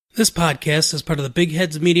This podcast is part of the Big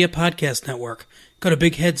Heads Media Podcast Network. Go to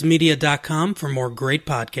bigheadsmedia.com for more great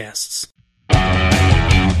podcasts. Four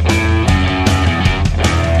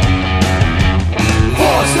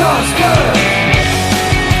Stars Good!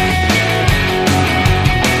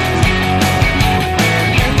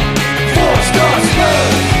 Four Stars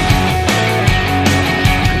Good!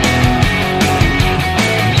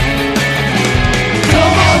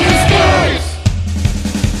 Come on, you Spurs!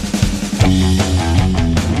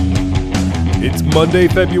 It's Monday,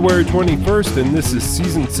 February 21st, and this is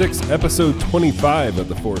Season 6, Episode 25 of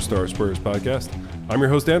the Four Star Spurs podcast. I'm your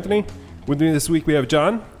host, Anthony. With me this week, we have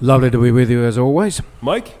John. Lovely to be with you as always.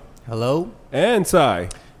 Mike. Hello. And Cy.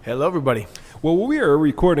 Hello, everybody. Well, we are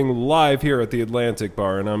recording live here at the Atlantic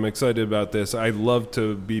Bar, and I'm excited about this. I'd love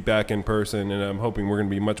to be back in person, and I'm hoping we're going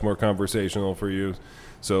to be much more conversational for you.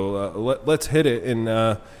 So let's hit it, and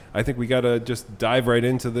I think we got to just dive right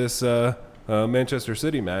into this Manchester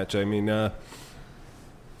City match. I mean,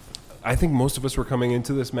 I think most of us were coming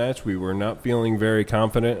into this match. We were not feeling very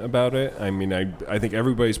confident about it. I mean, I think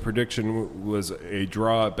everybody's prediction was a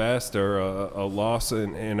draw at best or a loss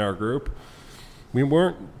in our group. We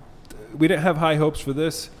didn't have high hopes for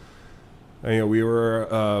this. We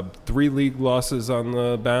were 3 league losses on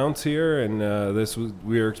the bounce here, and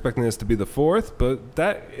we were expecting this to be the 4th, but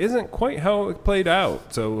that isn't quite how it played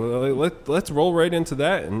out. So let's roll right into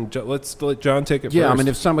that, and let's let John take it first. Yeah, I mean,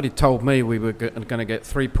 if somebody told me we were going to get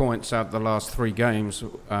 3 points out of the last 3 games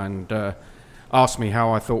and asked me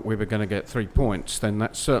how I thought we were going to get 3 points, then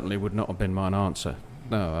that certainly would not have been my answer.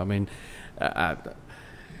 No, I mean,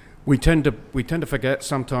 we tend to forget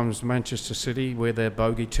sometimes Manchester City, we're their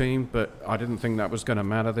bogey team, but I didn't think that was going to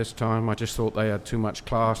matter this time. I just thought they had too much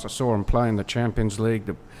class. I saw them play in the Champions League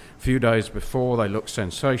a few days before. They looked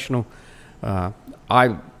sensational.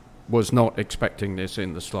 I was not expecting this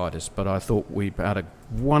in the slightest, but I thought we had a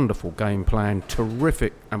wonderful game plan,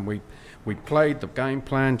 terrific, and we played the game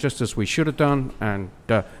plan just as we should have done, and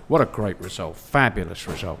what a great result, fabulous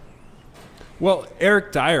result. Well,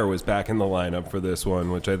 Eric Dyer was back in the lineup for this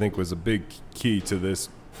one, which I think was a big key to this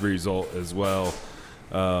result as well.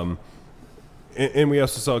 And we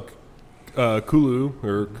also saw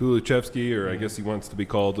Kulusevski, or I guess he wants to be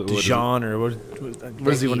called Dijon, or what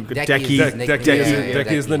does he want to be?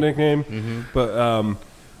 Decky is the nickname. Mm-hmm.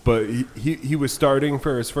 But he was starting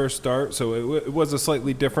for his first start, so it was a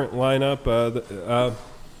slightly different lineup.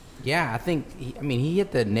 Yeah, I think he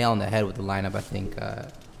hit the nail on the head with the lineup. I think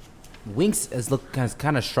Winks has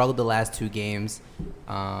kind of struggled the last 2 games,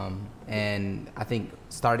 and I think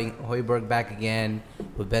starting Højbjerg back again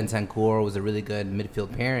with Bentancur was a really good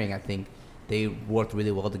midfield pairing. I think they worked really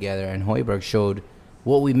well together, and Højbjerg showed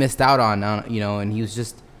what we missed out on. And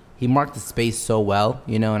he marked the space so well,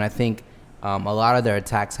 and I think a lot of their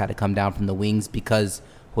attacks had to come down from the wings because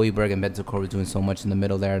Højbjerg and Bentancur were doing so much in the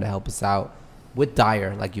middle there to help us out with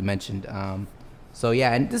Dyer, like you mentioned. So,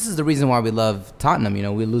 yeah, and this is the reason why we love Tottenham.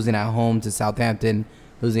 We're losing at home to Southampton,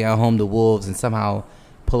 losing at home to Wolves, and somehow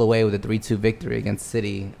pull away with a 3-2 victory against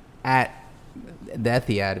City at the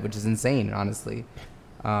Etihad, which is insane, honestly.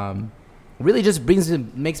 Really just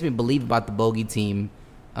makes me believe about the bogey team,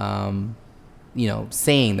 saying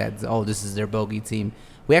that, this is their bogey team.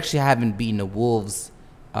 We actually haven't beaten the Wolves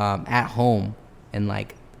at home in,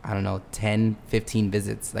 10, 15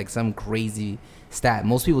 visits, some crazy stat.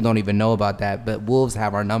 Most people don't even know about that, but Wolves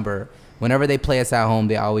have our number. Whenever they play us at home,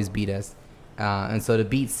 they always beat us. And so to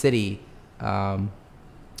beat City,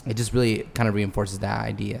 it just really kind of reinforces that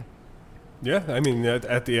idea. Yeah, I mean,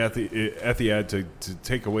 at the Etihad to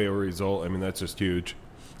take away a result, I mean, that's just huge.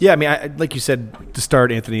 Yeah, I mean, like you said to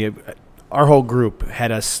start, Anthony, our whole group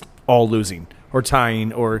had us all losing or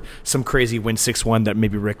tying or some crazy win 6-1 that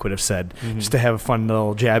maybe Rick would have said, just to have a fun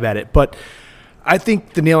little jab at it. But I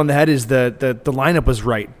think the nail on the head is the lineup was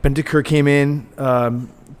right. Bentancur came in.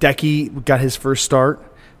 Decky got his first start.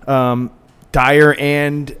 Dyer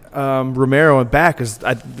and Romero went back as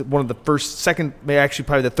one of the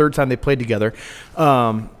probably the third time they played together.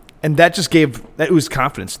 And that just it was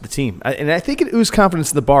confidence to the team. And I think it was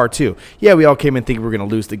confidence in the bar too. Yeah, we all came in thinking we were going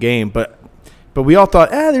to lose the game, but we all thought,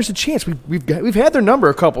 there's a chance. We've had their number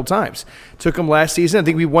a couple times. Took them last season. I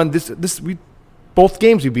think we won both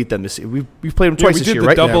games we beat them this year. We've played them twice this year,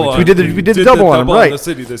 right? We did the double on them, right? The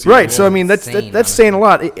City this year, right. Yeah. So I mean that's saying a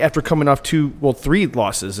lot after coming off 3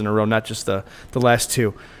 losses in a row, not just the last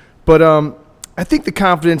 2. But I think the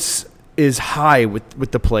confidence is high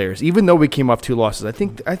with the players, even though we came off 2 losses.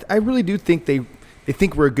 I really do think they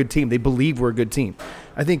think we're a good team. They believe we're a good team.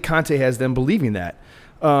 I think Conte has them believing that.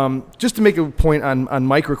 Just to make a point on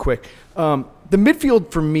Mike real quick. The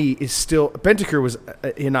midfield for me is still Bentancur was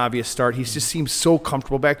an obvious start. He just seems so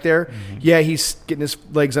comfortable back there. Mm-hmm. Yeah, he's getting his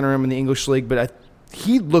legs under him in the English league, but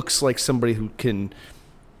he looks like somebody who can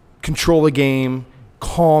control the game,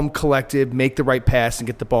 calm, collected, make the right pass, and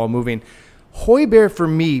get the ball moving. Højbjerg, for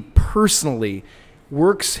me personally,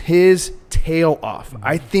 works his tail off.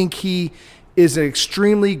 I think he is an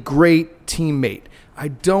extremely great teammate. I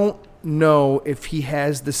don't know if he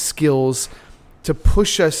has the skills to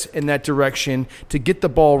push us in that direction, to get the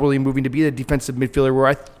ball really moving, to be a defensive midfielder, where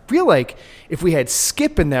I feel like if we had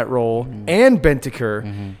Skip in that role and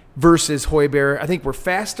Bentancur versus Højbjerg, I think we're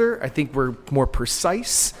faster, I think we're more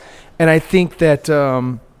precise, and I think that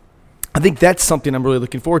that's something I'm really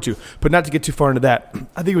looking forward to. But not to get too far into that,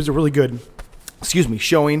 I think it was a really good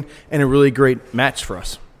showing and a really great match for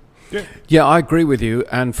us. Yeah, I agree with you.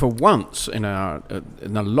 And for once in a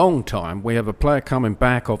long time, we have a player coming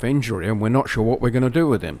back off injury, and we're not sure what we're going to do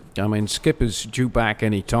with him. I mean, Skip is due back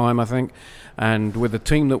any time, I think. And with the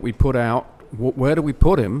team that we put out, where do we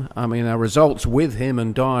put him? I mean, our results with him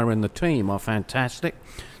and Dyer in the team are fantastic.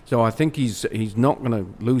 So I think he's not going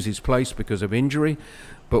to lose his place because of injury.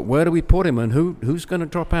 But where do we put him, and who's going to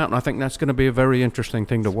drop out? And I think that's going to be a very interesting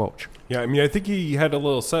thing to watch. Yeah, I mean, I think he had a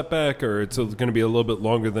little setback, or it's going to be a little bit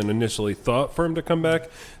longer than initially thought for him to come back.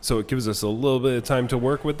 So it gives us a little bit of time to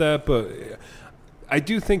work with that. But I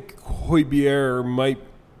do think Højbjerg might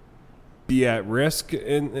be at risk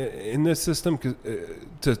in this system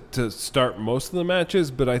to start most of the matches.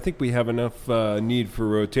 But I think we have enough need for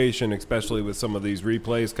rotation, especially with some of these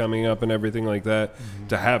replays coming up and everything like that,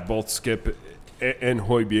 to have both Skip and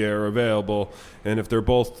Højbjerg available, and if they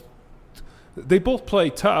both play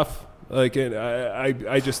tough. Like, and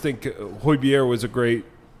I just think Højbjerg was a great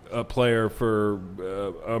player for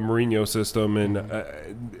a Mourinho system, and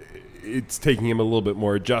it's taking him a little bit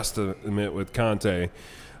more adjustment with Conte.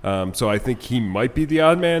 So I think he might be the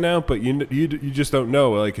odd man out, but you just don't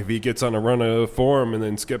know. Like, if he gets on a run of form and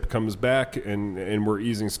then Skip comes back and we're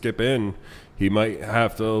easing Skip in, he might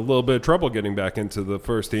have a little bit of trouble getting back into the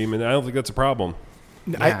first team, and I don't think that's a problem.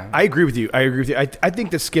 Yeah. I agree with you. I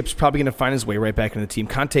think that Skip's probably going to find his way right back into the team.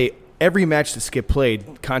 Conte, every match that Skip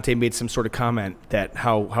played, Conte made some sort of comment that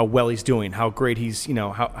how well he's doing, how great he's,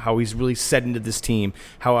 how he's really set into this team,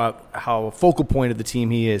 how a focal point of the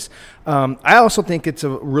team he is. I also think it's a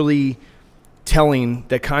really telling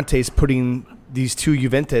that Conte's putting these two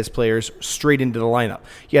Juventus players straight into the lineup.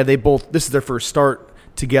 Yeah, this is their first start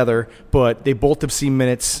together, but they both have seen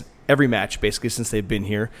minutes every match basically since they've been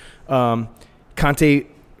here. Conte,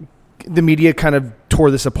 the media kind of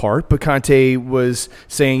tore this apart, but Conte was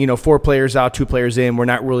saying, 4 players out, 2 players in, we're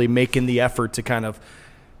not really making the effort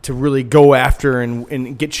to really go after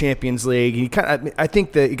and get Champions League. I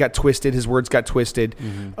think that it got twisted. His words got twisted.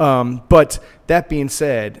 But that being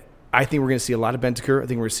said, I think we're going to see a lot of Bentancur. I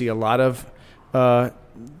think we're going to see a lot of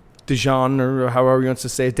Dejan, or however he wants to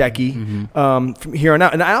say it, Decky, from here on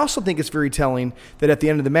out. And I also think it's very telling that at the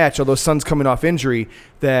end of the match, although Son's coming off injury,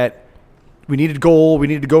 that we needed goal, we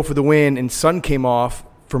needed to go for the win, and Son came off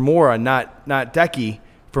for Mora, not Decky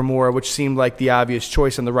for Mora, which seemed like the obvious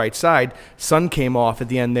choice on the right side. Son came off at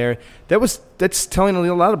the end there. That's telling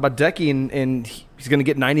a lot about Decky, and he's going to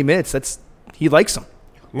get 90 minutes. He likes him.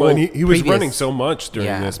 Well, and he was running so much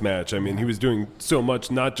during this match. I mean, he was doing so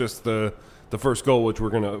much, not just the first goal, which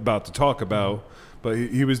we're about to talk about, but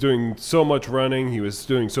he was doing so much running. He was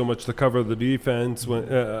doing so much to cover the defense.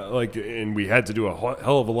 And we had to do a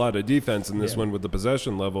hell of a lot of defense in this one with the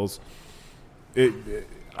possession levels.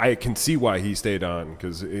 I can see why he stayed on,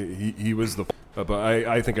 because he was the. But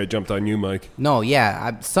I think I jumped on you, Mike. No,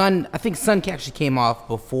 yeah, I think Son actually came off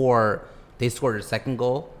before they scored a second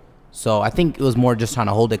goal. So I think it was more just trying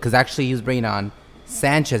to hold it, because actually he was bringing on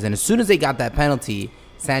Sanchez, and as soon as they got that penalty,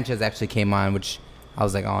 Sanchez actually came on, which I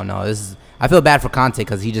was like, oh no, I feel bad for Conte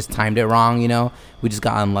because he just timed it wrong, We just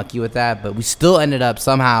got unlucky with that, but we still ended up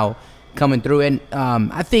somehow coming through. And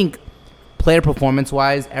I think player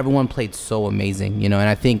performance-wise, everyone played so amazing, And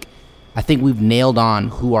I think we've nailed on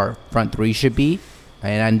who our front three should be.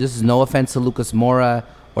 And this is no offense to Lucas Moura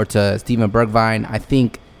or to Steven Bergwijn. I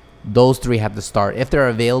think those 3 have to start. If they're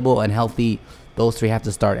available and healthy, those 3 have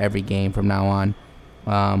to start every game from now on.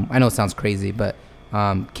 I know it sounds crazy, but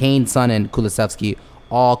Kane, Son, and Kulusevski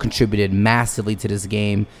all contributed massively to this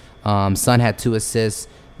game. Son had 2 assists.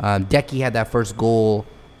 Decky had that first goal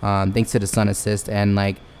thanks to the Son assist. And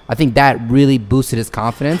I think that really boosted his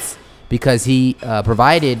confidence, because he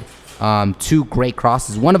provided 2 great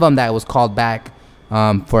crosses. One of them that was called back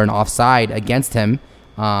for an offside against him,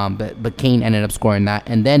 but Kane ended up scoring that.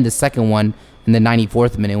 And then the second one in the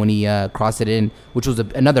 94th minute when he crossed it in, which was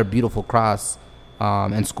another beautiful cross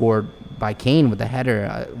and scored by Kane with a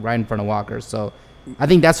header right in front of Walker. So I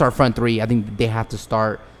think that's our front three. I think they have to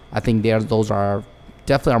start. I think those are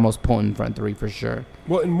definitely our most potent front three for sure.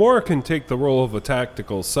 Well, and Moore can take the role of a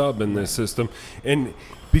tactical sub in this system, and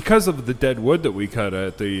because of the dead wood that we cut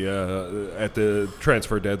at the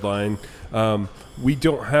transfer deadline, we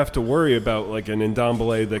don't have to worry about like an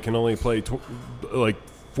Ndombele that can only play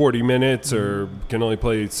 40 minutes or can only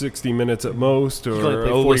play 60 minutes at most, or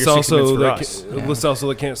Lo Celso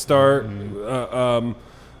that can't start.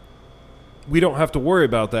 We don't have to worry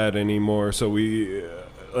about that anymore. So we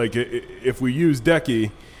if we use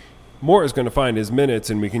Decky, Moore is going to find his minutes,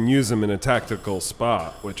 and we can use him in a tactical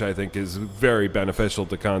spot, which I think is very beneficial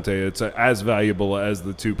to Conte. It's as valuable as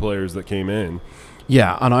the two players that came in.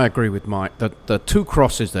 Yeah, and I agree with Mike. The two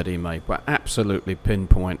crosses that he made were absolutely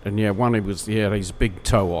pinpoint. And one, he was his big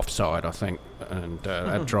toe offside, I think, and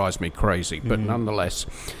that drives me crazy. But nonetheless,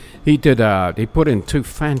 he put in two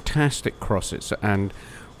fantastic crosses, and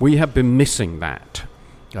we have been missing that.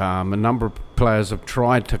 A number of players have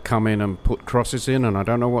tried to come in and put crosses in, and I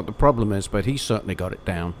don't know what the problem is, but he certainly got it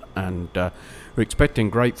down. And we're expecting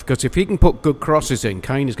great, because if he can put good crosses in,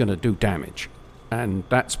 Kane is going to do damage, and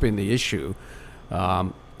that's been the issue.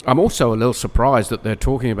 I'm also a little surprised that they're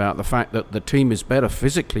talking about the fact that the team is better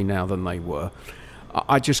physically now than they were.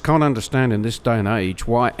 I just can't understand in this day and age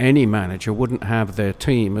why any manager wouldn't have their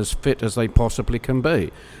team as fit as they possibly can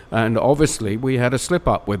be. And obviously we had a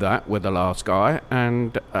slip-up with that with the last guy,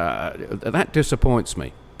 and that disappoints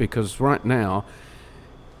me, because right now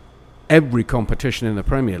every competition in the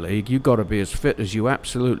Premier League, you've got to be as fit as you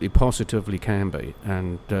absolutely positively can be.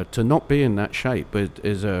 And to not be in that shape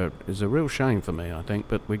is a real shame for me, I think,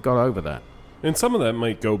 but we got over that. And some of that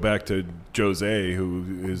might go back to Jose, who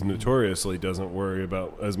is notoriously doesn't worry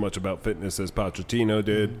about as much about fitness as Pochettino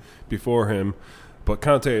did before him. But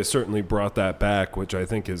Conte has certainly brought that back, which I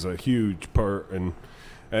think is a huge part. And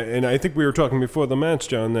I think we were talking before the match,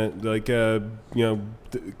 John, that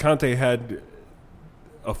Conte had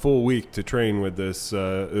a full week to train with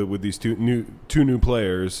with these two new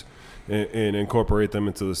players and incorporate them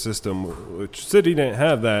into the system, which City didn't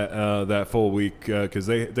have that full week because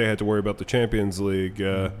they had to worry about the Champions League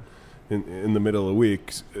in the middle of the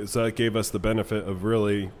week. So that gave us the benefit of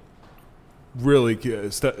really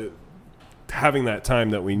having that time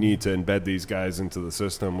that we need to embed these guys into the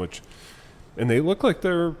system, and they look like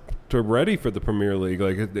they're ready for the Premier League.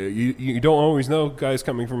 Like you don't always know guys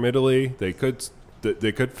coming from Italy. They could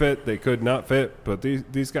fit, they could not fit, but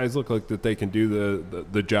these guys look like that they can do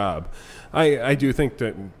the job. I do think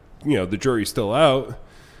that the jury's still out.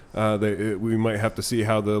 We might have to see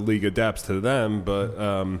how the league adapts to them,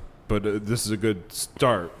 but this is a good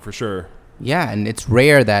start for sure. Yeah, and it's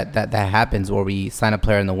rare that happens where we sign a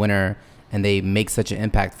player in the winter and they make such an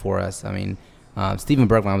impact for us. I mean, Steven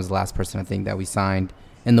Bergwijn was the last person I think that we signed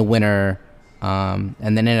in the winter, and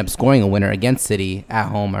then ended up scoring a winner against City at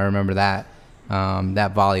home. I remember that.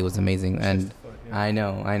 That volley was amazing, and I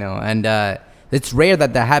know, and it's rare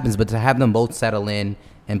that happens. But to have them both settle in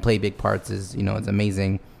and play big parts is, it's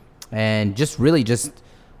amazing. And just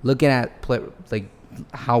looking at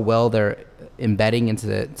how well they're embedding into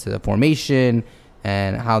the formation,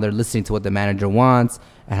 and how they're listening to what the manager wants,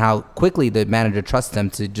 and how quickly the manager trusts them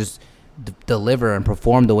to just deliver and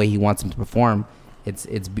perform the way he wants them to perform.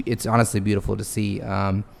 It's honestly beautiful to see.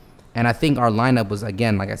 And I think our lineup was,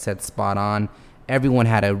 again, like I said, spot on. Everyone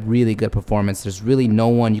had a really good performance. There's really no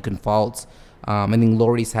one you can fault. I think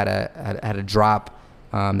Lloris had a drop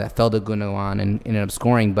that fell to Gundogan and ended up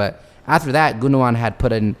scoring. But after that, Gundogan had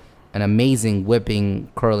put in an amazing whipping,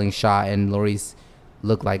 curling shot, and Lloris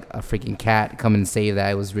looked like a freaking cat coming and save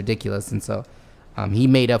that. It was ridiculous. And so he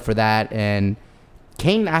made up for that. And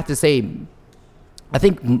Kane, I have to say, I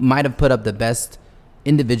think might have put up the best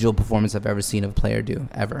individual performance I've ever seen a player do,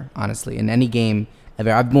 ever, honestly, in any game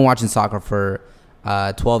ever. I've been watching soccer for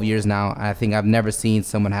 12 years now, and I think I've never seen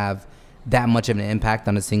someone have that much of an impact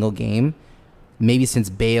on a single game. Maybe since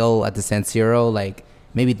Bale at the San Siro,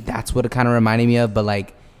 maybe that's what it kind of reminded me of.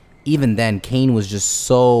 But even then, Kane was just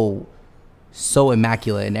so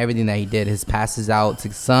immaculate in everything that he did. His passes out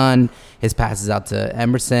to Son, his passes out to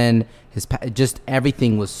Emerson, just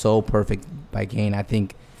everything was so perfect by Kane. I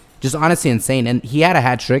think just honestly insane. And he had a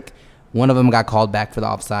hat trick. One of them got called back for the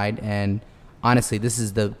offside. And honestly, this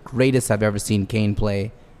is the greatest I've ever seen Kane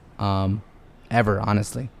play ever,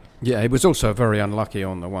 honestly. Yeah, he was also very unlucky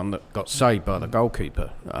on the one that got saved by the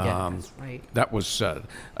goalkeeper. That's right. That was,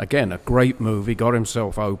 again, a great move. He got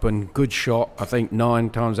himself open. Good shot. I think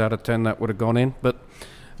 9 times out of 10 that would have gone in. But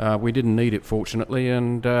we didn't need it, fortunately.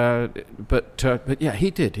 But yeah,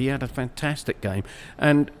 he did. He had a fantastic game.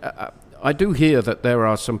 And I do hear that there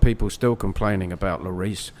are some people still complaining about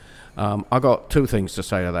Lloris. I got two things to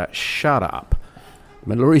say to that. Shut up. I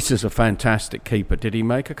mean, Lloris is a fantastic keeper. Did he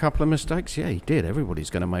make a couple of mistakes? Yeah, he did. Everybody's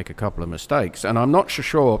going to make a couple of mistakes. And I'm not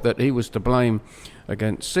sure that he was to blame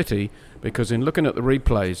against City, because in looking at the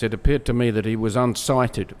replays, it appeared to me that he was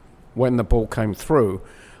unsighted when the ball came through,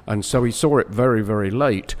 and so he saw it very, very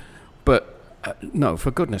late. But no,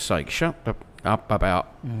 for goodness sake, shut up about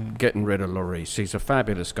getting rid of Lloris. He's a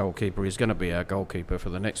fabulous goalkeeper. He's going to be our goalkeeper for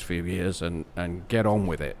the next few years, and get on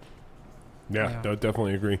with it. Yeah, I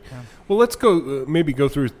definitely agree. Yeah. Well, let's go maybe go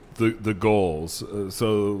through the goals.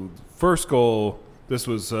 So first goal, this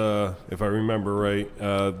was, if I remember right,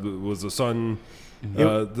 was the Son.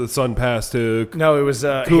 The Son pass to no, it was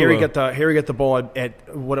Harry got the ball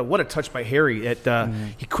at what a touch by Harry.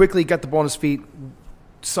 He quickly got the ball on his feet.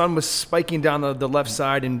 Son was spiking down the left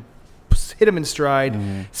side and hit him in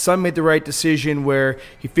stride. Son made the right decision where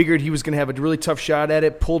he figured he was going to have a really tough shot at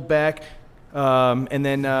it, pulled back. And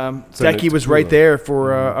then Decky was right there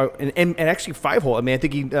for and actually 5-hole. I mean, I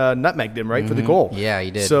think he nutmegged him for the goal. Yeah,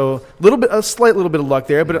 he did. So a slight little bit of luck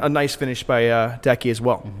there, but a nice finish by Decky as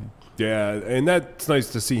well. Yeah, and that's nice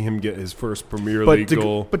to see him get his first Premier League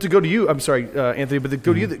goal. But to go to you, I'm sorry, Anthony, but to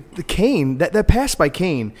go to you, the Kane, that pass by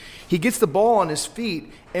Kane, he gets the ball on his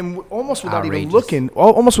feet, and almost without even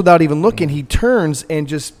looking, he turns and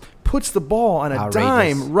just puts the ball on a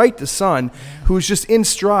dime right to Son, who's just in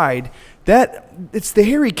stride. It's the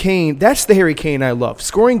Harry Kane. That's the Harry Kane I love.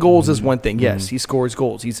 Scoring goals is one thing. Yes, he scores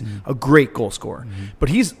goals. He's a great goal scorer. But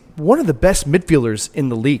he's one of the best midfielders in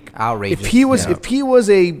the league. Outrageous. If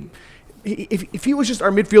he was just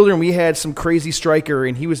our midfielder and we had some crazy striker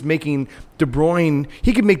and he was making De Bruyne,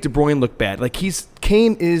 he could make De Bruyne look bad.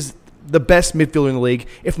 Kane is the best midfielder in the league,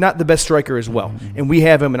 if not the best striker as well. And we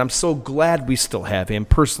have him, and I'm so glad we still have him,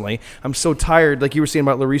 personally. I'm so tired, like you were saying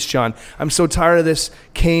about Lloris, John. I'm so tired of this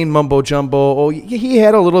Kane mumbo-jumbo. Oh, he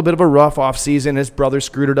had a little bit of a rough offseason. His brother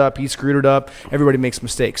screwed it up. He screwed it up. Everybody makes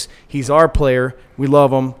mistakes. He's our player. We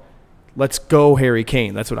love him. Let's go, Harry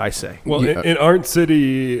Kane. That's what I say. Well, and aren't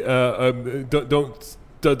City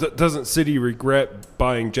doesn't City regret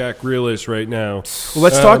buying Jack Grealish right now? Well,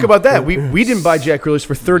 let's talk about that. We didn't buy Jack Grealish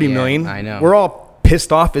for $30 million. I know. We're all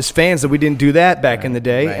pissed off as fans that we didn't do that back in the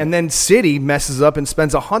day. Right. And then City messes up and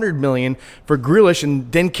spends $100 million for Grealish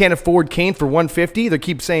and then can't afford Kane for $150. They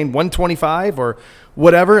keep saying $125 or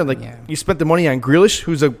whatever. You spent the money on Grealish,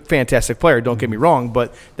 who's a fantastic player. Don't get me wrong,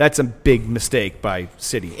 but that's a big mistake by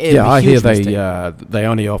City. I hear they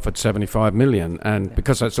only offered $75 million, and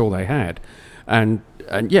because that's all they had, and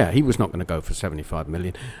yeah, he was not going to go for $75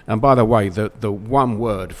 million. And by the way, the one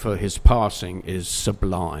word for his passing is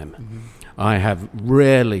sublime. I have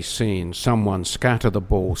rarely seen someone scatter the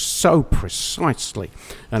ball so precisely.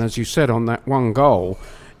 And as you said on that one goal,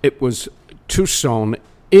 it was to Son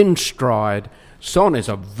in stride. Son is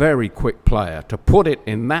a very quick player. To put it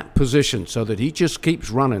in that position so that he just keeps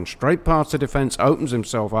running straight past the defence, opens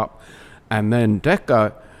himself up, and then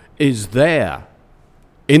Decker is there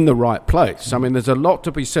in the right place. I mean, there's a lot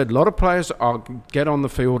to be said. A lot of players get on the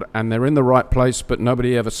field and they're in the right place, but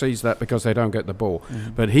nobody ever sees that because they don't get the ball.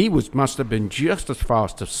 But he must have been just as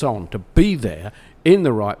fast as Son to be there in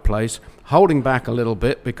the right place, holding back a little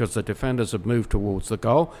bit because the defenders have moved towards the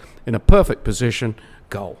goal, in a perfect position,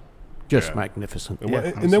 goal. Just magnificent.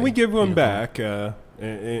 And then we give one back,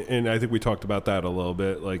 and I think we talked about that a little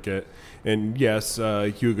bit. And yes,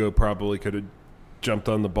 Hugo probably could have jumped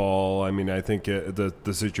on the ball. I mean, I think the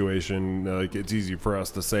situation, it's easy for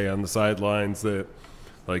us to say on the sidelines that,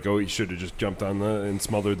 he should have just jumped on and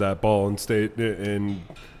smothered that ball and stayed and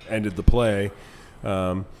ended the play.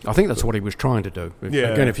 I think that's what he was trying to do.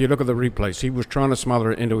 Again, if you look at the replays, he was trying to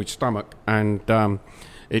smother it into his stomach, and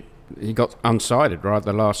he got unsighted right at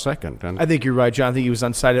the last second. And I think you're right, John. I think he was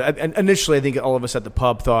unsighted. Initially, I think all of us at the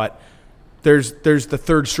pub thought, There's the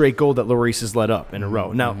third straight goal that Lloris has let up in a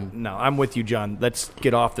row. Now, I'm with you, John. Let's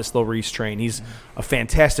get off this Lloris train. He's a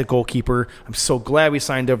fantastic goalkeeper. I'm so glad we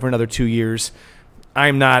signed up for another 2 years.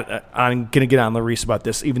 I'm going to get on Lloris about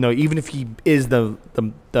this, even if he is the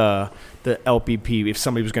LPP, if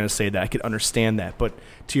somebody was going to say that, I could understand that. But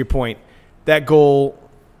to your point, that goal,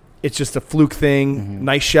 it's just a fluke thing.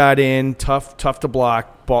 Nice shot in, tough to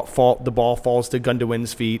block. The ball falls to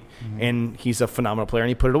Gundogan's feet, and he's a phenomenal player, and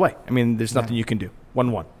he put it away. I mean, there's nothing you can do.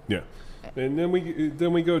 1-1. Yeah, and then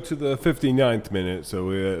we go to the 59th minute. So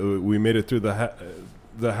we made it through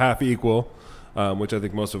the half equal, which I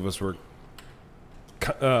think most of us were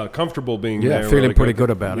comfortable being there. Yeah, feeling pretty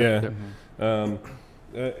good about it. Yeah,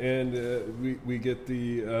 and we get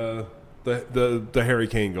the Harry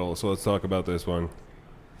Kane goal. So let's talk about this one.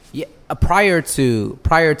 Yeah, prior to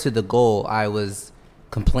the goal, I was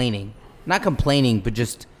complaining. Not complaining, but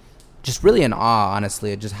just really in awe,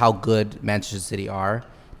 honestly, of just how good Manchester City are.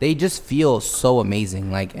 They just feel so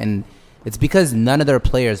amazing. Like, and it's because none of their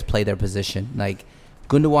players play their position. Like,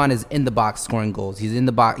 Gundogan is in the box scoring goals. He's in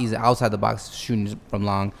the box. He's outside the box shooting from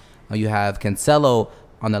long. You have Cancelo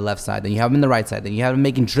on the left side. Then you have him on the right side. Then you have him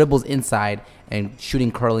making dribbles inside and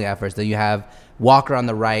shooting curling efforts. Then you have Walker on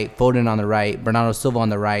the right, Foden on the right, Bernardo Silva on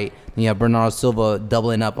the right. Then you have Bernardo Silva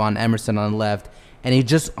doubling up on Emerson on the left. And he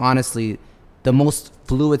just honestly, the most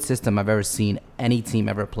fluid system I've ever seen any team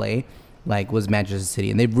ever play, like, was Manchester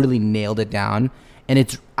City. And they've really nailed it down.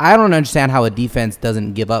 And I don't understand how a defense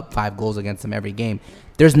doesn't give up 5 goals against them every game.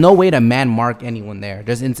 There's no way to man mark anyone there.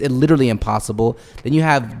 It's literally impossible. Then you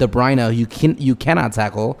have De Bruyne, who you cannot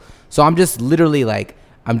tackle. So I'm just literally like,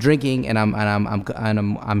 I'm drinking and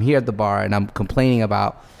I'm here at the bar and I'm complaining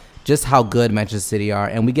about just how good Manchester City are,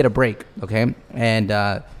 and we get a break, okay? And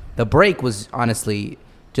the break was honestly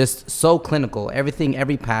just so clinical.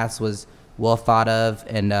 Every pass was well thought of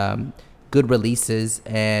and good releases.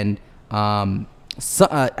 And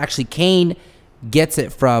actually, Kane gets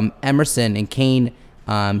it from Emerson, and Kane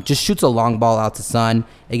just shoots a long ball out to Son.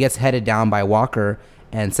 It gets headed down by Walker,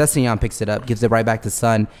 and Sessegnon picks it up, gives it right back to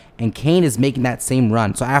Son, and Kane is making that same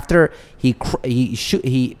run. So after he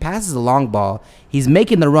passes a long ball, he's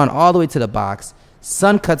making the run all the way to the box.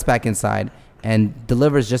 Son cuts back inside and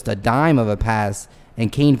delivers just a dime of a pass,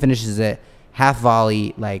 and Kane finishes it half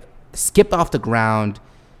volley, like skipped off the ground.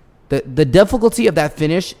 The difficulty of that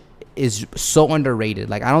finish is so underrated.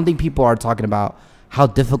 Like, I don't think people are talking about how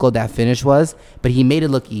difficult that finish was, but he made it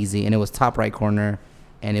look easy, and it was top right corner,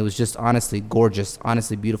 and it was just honestly gorgeous,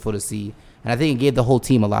 honestly beautiful to see. And I think it gave the whole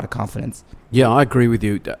team a lot of confidence. Yeah, I agree with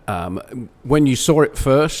you. When you saw it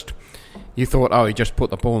first, you thought, oh, he just put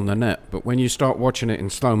the ball in the net. But when you start watching it in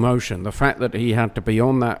slow motion, the fact that he had to be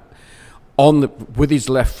with his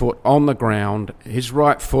left foot on the ground, his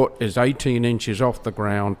right foot is 18 inches off the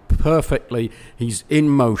ground perfectly, he's in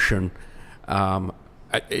motion.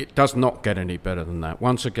 It does not get any better than that.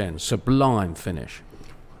 Once again, sublime finish.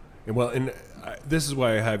 Well, and this is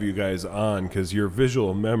why I have you guys on, because your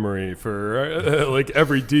visual memory for like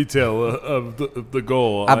every detail of the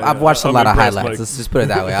goal. I've watched a lot of highlights. Let's just put it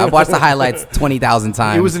that way. I've watched the highlights 20,000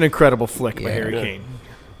 times. It was an incredible flick by Harry Kane.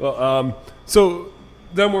 Well, so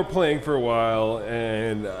then we're playing for a while,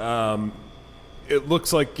 and it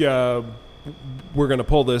looks like we're going to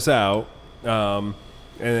pull this out.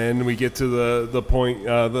 And then we get to the point,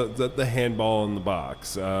 the handball in the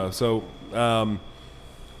box.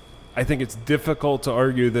 I think it's difficult to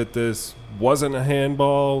argue that this wasn't a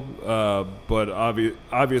handball, but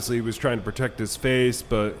obviously he was trying to protect his face,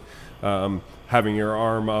 but having your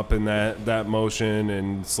arm up in that motion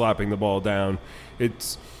and slapping the ball down,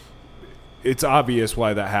 it's obvious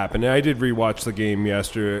why that happened. And I did rewatch the game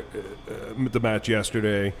yesterday, the match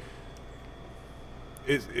yesterday.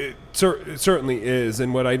 It certainly is,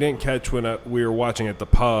 and what I didn't catch when we were watching at the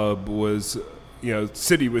pub was,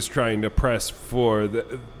 City was trying to press for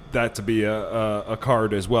that to be a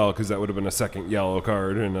card as well, because that would have been a second yellow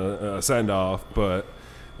card and a send-off. But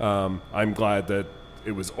I'm glad that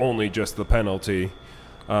it was only just the penalty.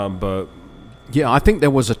 But yeah, I think there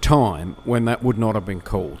was a time when that would not have been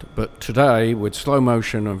called. But today, with slow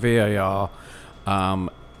motion and VAR,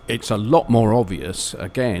 it's a lot more obvious,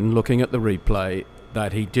 again, looking at the replay,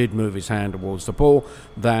 that he did move his hand towards the ball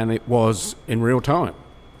than it was in real time.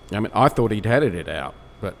 I mean, I thought he'd headed it out,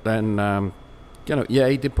 but then,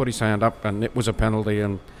 he did put his hand up, and it was a penalty,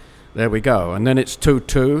 and there we go. And then it's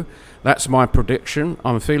 2-2. That's my prediction.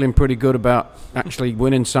 I'm feeling pretty good about actually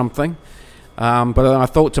winning something. But I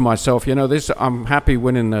thought to myself, I'm happy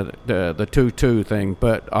winning the 2-2 thing,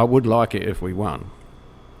 but I would like it if we won.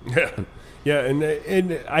 Yeah. Yeah,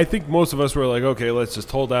 and I think most of us were like, okay, let's just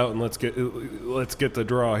hold out and let's get the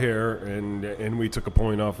draw here, and we took a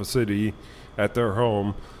point off of City at their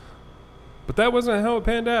home, but that wasn't how it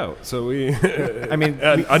panned out. So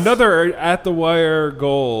another at the wire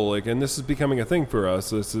goal, and this is becoming a thing for us.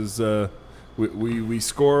 This is we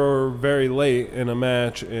score very late in a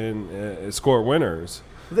match and score winners.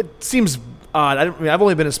 That seems odd. I've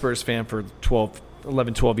only been a Spurs fan for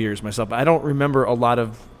 12 years myself. I don't remember a lot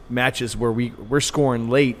of matches where we're scoring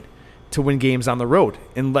late to win games on the road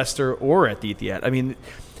in Leicester or at the Etihad. I mean,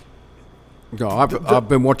 no, I've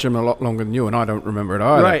been watching a lot longer than you, and I don't remember it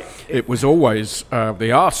either. Right. It was always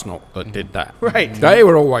the Arsenal that did that. Right. They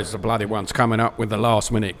were always the bloody ones coming up with the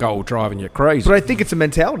last-minute goal, driving you crazy. But I think it's a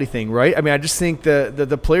mentality thing, right? I mean, I just think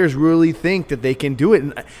the players really think that they can do it.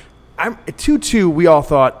 And I'm 2-2. We all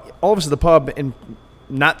thought, all of us at the pub, and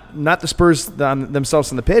not the Spurs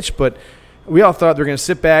themselves on the pitch, but we all thought they were going to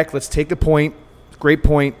sit back, let's take the point, great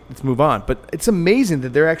point, let's move on. But it's amazing that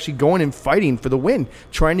they're actually going and fighting for the win,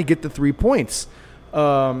 trying to get the 3 points.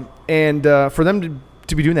 For them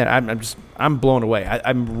to be doing that, I'm blown away.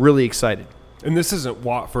 I'm really excited. And this isn't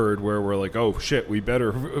Watford where we're like, oh shit, we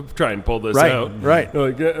better try and pull this Right, out. right.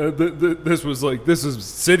 Like this is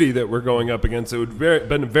City that we're going up against. It would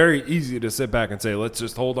been very easy to sit back and say, let's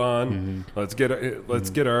just hold on, let's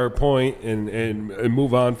get our point and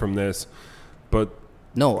move on from this. But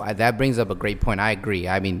No, that brings up a great point. I agree.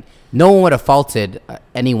 I mean, no one would have faulted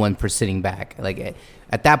anyone for sitting back. Like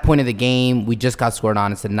at that point of the game, we just got scored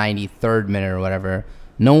on. It's the 93rd minute or whatever.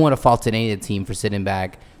 No one would have faulted any of the team for sitting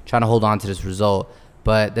back, trying to hold on to this result.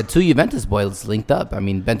 But the two Juventus boys linked up. I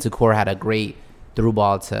mean, Bentancur had a great through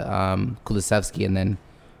ball to Kulusevski and then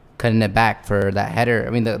cutting it back for that header. I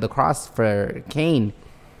mean, the cross for Kane,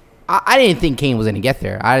 I didn't think Kane was going to get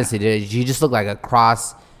there. I honestly did. He just looked like a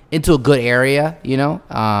cross into a good area, you know?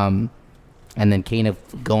 And then Kane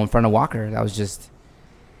go in front of Walker. That was just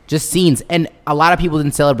scenes. And a lot of people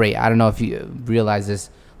didn't celebrate. I don't know if you realize this.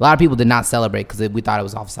 A lot of people did not celebrate because we thought it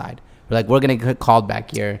was offside. We're like, we're going to get called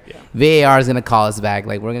back here. Yeah. VAR is going to call us back.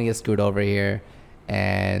 Like, we're going to get screwed over here.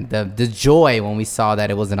 And the joy when we saw that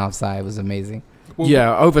it wasn't offside was amazing.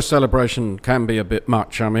 Yeah, over-celebration can be a bit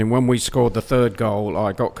much. I mean, when we scored the third goal,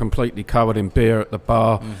 I got completely covered in beer at the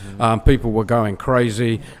bar. People were going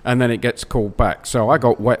crazy, and then it gets called back. So I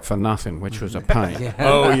got wet for nothing, which was a pain.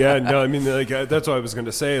 Oh yeah, no, I mean, like that's what I was going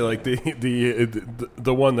to say. Like the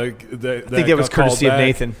one that I think it was courtesy of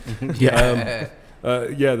Nathan. Yeah.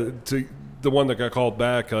 The one that got called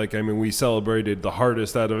back, like, I mean, we celebrated the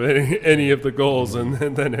hardest out of any of the goals, and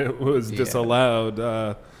then it was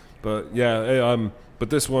disallowed. But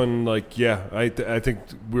this one, like, I think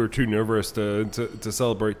we were too nervous to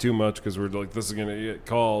celebrate too much because we're like, this is gonna get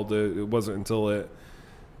called. It wasn't until it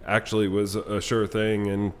actually was a sure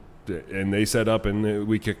thing, and they set up and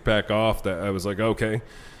we kicked back off that I was like, okay.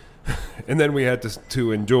 And then we had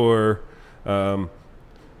to endure.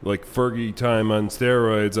 Like Fergie time on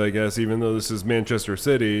steroids, I guess, even though this is Manchester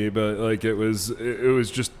City, but like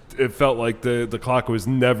it felt like the clock was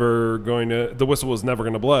the whistle was never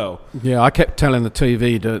going to blow. Yeah, I kept telling the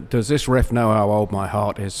TV, does this ref know how old my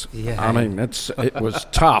heart is? Yeah. I mean, it was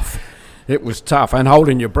tough. It was tough, and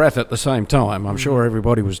holding your breath at the same time. I'm sure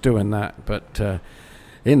everybody was doing that, but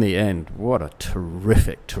in the end, what a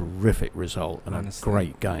terrific result and Honestly. a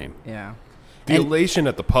great game. Yeah. The elation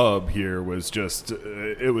at the pub here was just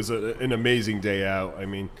it was an amazing day out. I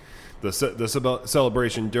mean, the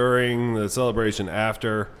celebration during, the celebration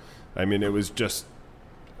after. I mean, it was just,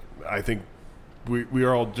 I think we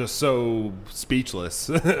were all just so speechless.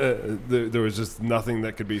 There was just nothing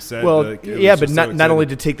that could be said. Well, like, but not only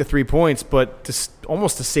to take the 3 points, but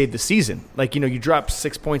almost to save the season. Like, you drop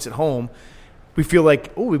 6 points at home. We feel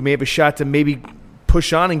like, we may have a shot to maybe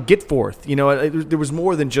push on and get fourth. There was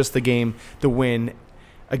more than just the game, the win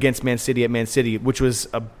against Man City at Man City, which was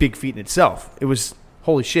a big feat in itself. It was,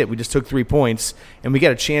 holy shit, we just took 3 points, and we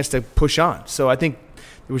got a chance to push on. So I think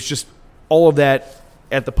it was just all of that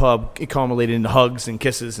at the pub. It culminated into hugs and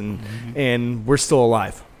kisses, and we're still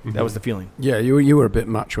alive. That was the feeling. Yeah, you were a bit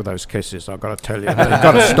much with those kisses, I've got to tell you. You've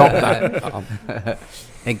got to stop that.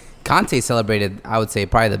 And Conte celebrated, I would say,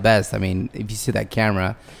 probably the best. I mean, if you see that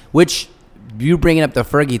camera, which you bringing up the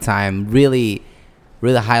Fergie time really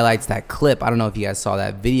highlights that clip. I don't know if you guys saw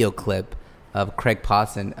that video clip of Craig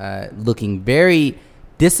Pawson looking very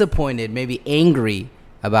disappointed, maybe angry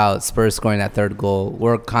about Spurs scoring that third goal,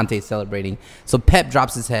 where Conte celebrating. So Pep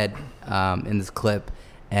drops his head in this clip,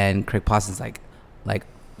 and Craig Pawson's like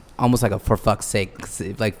almost like a for fuck's sake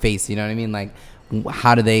like face. You know what I mean? Like,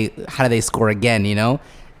 how do they score again?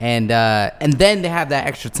 And then they have that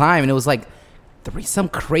extra time, and it was like some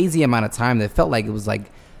crazy amount of time that felt like it was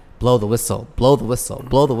like blow the whistle.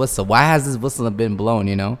 Why has this whistle been blown?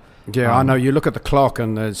 Yeah, I know. You look at the clock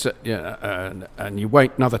and there's and you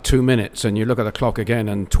wait another 2 minutes and you look at the clock again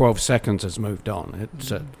and 12 seconds has moved on. It's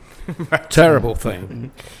a terrible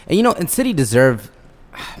thing. And and City deserve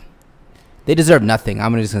nothing.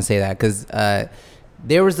 I'm just gonna say that because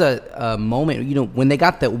there was a moment when they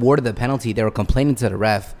got the award of the penalty, they were complaining to the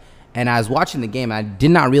ref. And I was watching the game, and I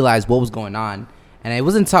did not realize what was going on. And it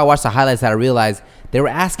wasn't until I watched the highlights that I realized they were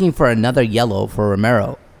asking for another yellow for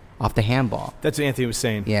Romero off the handball. That's what Anthony was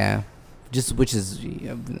saying. Yeah, which is.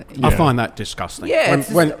 I find that disgusting. Yeah,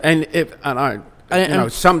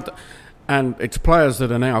 and it's players that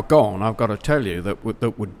are now gone. I've got to tell you that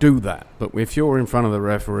would do that. But if you're in front of the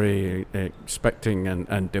referee expecting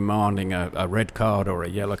and demanding a red card or a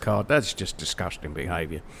yellow card, that's just disgusting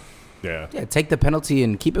behaviour. Yeah. Yeah, take the penalty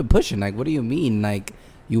and keep it pushing. Like, what do you mean? Like,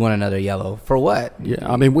 you want another yellow for what? Yeah,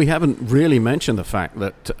 I mean, we haven't really mentioned the fact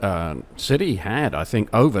that City had, I think,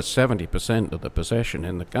 over 70% of the possession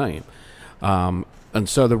in the game. And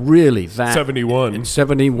so the really that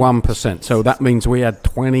 71%. So that means we had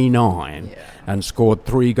 29 and scored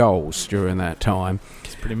 3 goals during that time.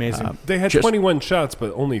 It's pretty amazing. They had 21 shots,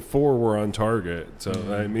 but only 4 were on target. So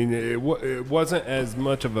I mean, it wasn't as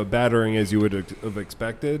much of a battering as you would have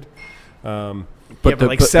expected.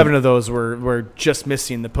 But 7 of those were just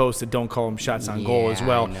missing the post that don't call them shots on goal as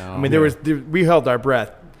well. I mean, we held our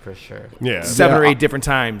breath. For sure. Yeah. 7 or 8 different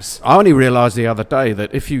times. I only realised the other day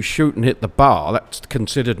that if you shoot and hit the bar, that's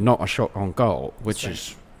considered not a shot on goal, which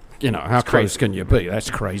is, how close can you be? That's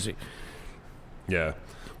crazy. Yeah.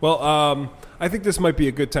 Well, I think this might be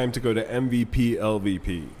a good time to go to MVP,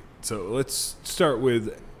 LVP. So let's start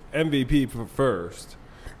with MVP first.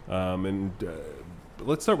 And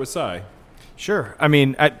let's start with Cy. Sure. I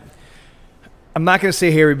mean, I'm not going to say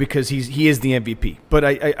Harry because he is the MVP, but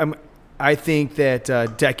I think that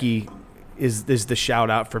Decky is the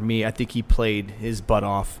shout out for me. I think he played his butt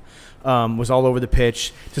off, was all over the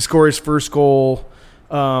pitch to score his first goal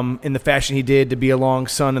in the fashion he did, to be along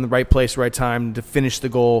Son in the right place, right time, to finish the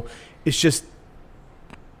goal. It's just,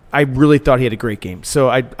 I really thought he had a great game.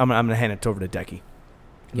 So I'm going to hand it over to Decky.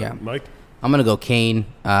 Yeah, Mike. I'm gonna go Kane.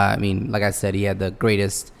 I mean, like I said, he had the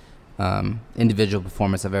greatest individual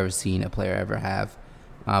performance I've ever seen a player ever have.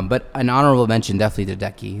 But an honorable mention definitely to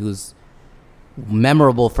Decky, who's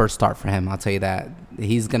memorable first start for him. I'll tell you that.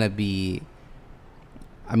 He's going to be,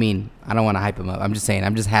 I mean, I don't want to hype him up. I'm just saying,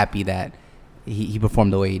 I'm just happy that he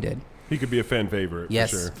performed the way he did. He could be a fan favorite.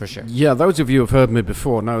 Yes, for sure. Yeah, those of you who have heard me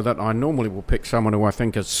before know that I normally will pick someone who I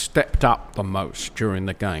think has stepped up the most during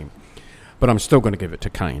the game. But I'm still going to give it to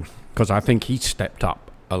Kane because I think he stepped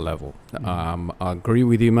up a level. I agree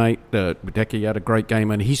with you, mate, that Decky had a great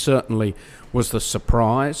game, and he certainly was the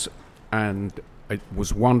surprise, and it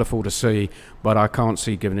was wonderful to see, but I can't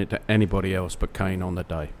see giving it to anybody else but Kane on the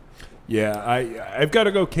day. Yeah, I've got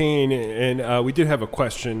to go Kane, and we did have a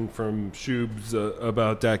question from Shubes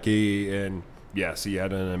about Decky, and yes, he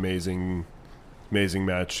had an amazing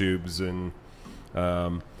match, Shubes, and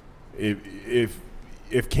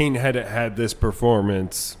if Kane hadn't had this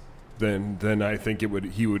performance, then I think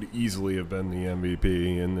he would easily have been the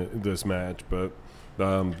MVP in this match, but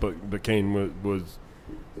Kane was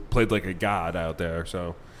played like a god out there.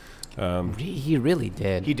 So He really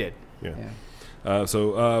did. He did. Yeah.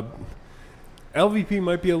 So LVP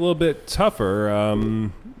might be a little bit tougher.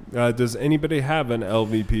 Does anybody have an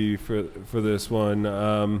LVP for this one?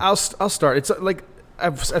 I'll start. It's like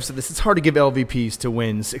I've said this. It's hard to give LVPs to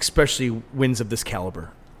wins, especially wins of this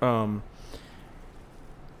caliber.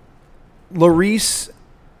 Lloris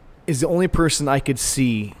is the only person I could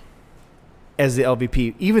see as the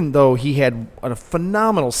LVP, even though he had a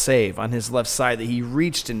phenomenal save on his left side that he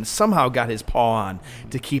reached and somehow got his paw on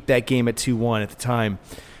to keep that game at 2-1 at the time.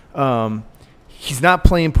 He's not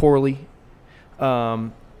playing poorly. I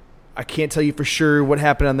can't tell you for sure what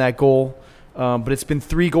happened on that goal, but it's been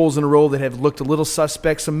 3 goals in a row that have looked a little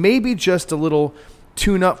suspect, so maybe just a little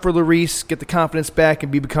tune-up for Lloris, get the confidence back,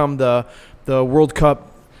 and become the World Cup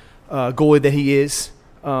goalie that he is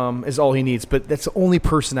all he needs. But that's the only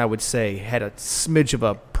person I would say had a smidge of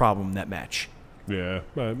a problem in that match. Yeah,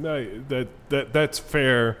 that's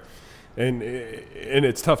fair, and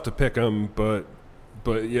it's tough to pick him, but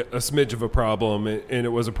yeah, a smidge of a problem, and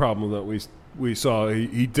it was a problem that we saw.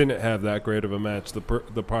 He didn't have that great of a match the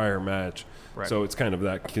prior match, right. So it's kind of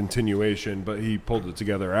that continuation, but he pulled it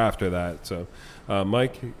together after that. So,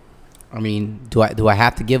 Mike, I mean, do I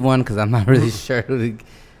have to give one? Because I'm not really sure who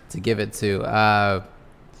to give it to.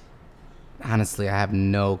 Honestly, I have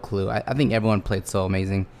no clue. I think everyone played so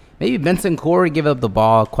amazing. Maybe Benson Corey gave up the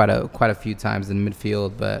ball quite a few times in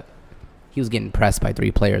midfield, but he was getting pressed by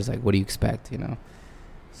 3 players. Like, what do you expect,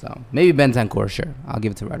 So maybe Bentancur, sure. I'll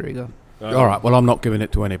give it to Rodrigo. All right, well, I'm not giving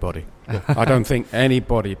it to anybody. I don't think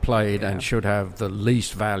anybody played and should have the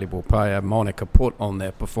least valuable player Monica put on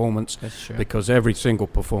their performance. That's true. Because every single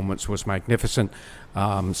performance was magnificent.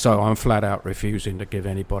 So I'm flat out refusing to give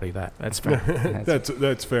anybody that. That's fair.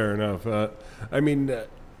 that's fair enough. I mean,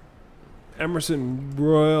 Emerson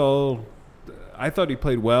Royal, I thought he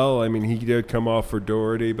played well. I mean, he did come off for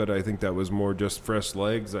Doherty, but I think that was more just fresh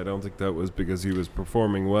legs. I don't think that was because he was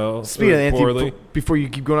performing well. Speaking of Anthony, poorly. Before you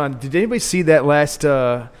keep going on, did anybody see that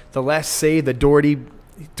the last save that Doherty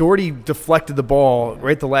deflected the ball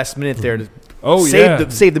right at the last minute there to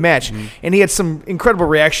saved the match. And he had some incredible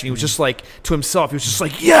reaction. He was just like, to himself, he was just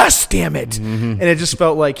like, yes, damn it. And it just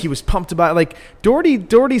felt like he was pumped about it. Like,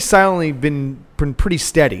 Doherty's silently been pretty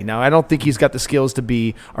steady. Now, I don't think he's got the skills to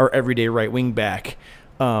be our everyday right wing back.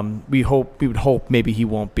 We would hope maybe he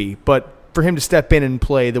won't be. But for him to step in and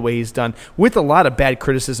play the way he's done, with a lot of bad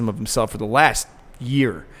criticism of himself for the last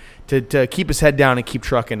year, to keep his head down and keep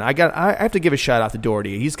trucking, I have to give a shout out to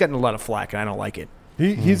Doherty. He's getting a lot of flack, and I don't like it.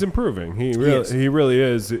 He's improving. He really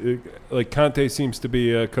is. Like, Conte seems to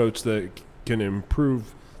be a coach that can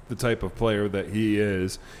improve the type of player that he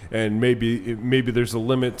is, and maybe there's a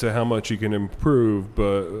limit to how much he can improve.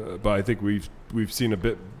 But I think we've seen a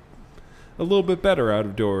little bit better out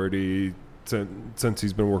of Doherty since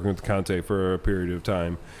he's been working with Conte for a period of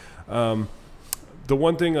time. The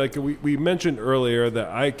one thing, like we mentioned earlier, that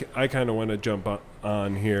I kind of want to jump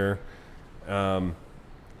on here.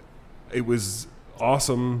 It was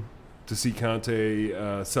awesome to see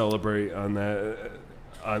Conte celebrate on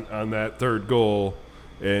that third goal,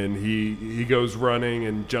 and he goes running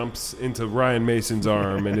and jumps into Ryan Mason's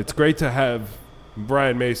arm, and it's great to have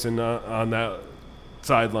Ryan Mason on that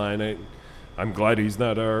sideline. I'm glad he's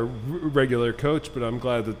not our regular coach, but I'm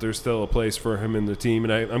glad that there's still a place for him in the team,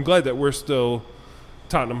 and I'm glad that we're still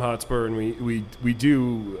Tottenham Hotspur, and we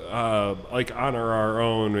do like honor our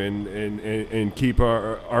own and keep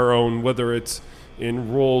our own, whether it's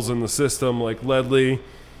in roles in the system like Ledley,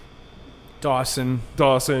 Dawson,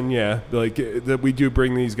 yeah, like that we do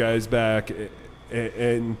bring these guys back,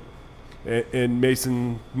 and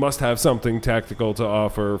Mason must have something tactical to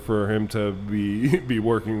offer for him to be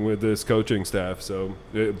working with this coaching staff. So,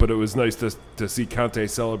 but it was nice to see Conte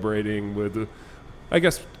celebrating with, I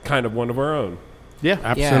guess, kind of one of our own. Yeah,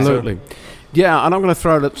 absolutely. Yeah, and I'm going to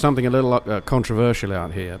throw something a little controversial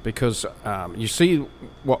out here, because you see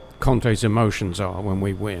what Conte's emotions are when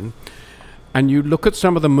we win, and you look at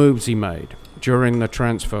some of the moves he made during the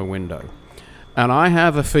transfer window, and I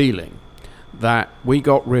have a feeling that we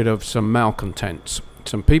got rid of some malcontents,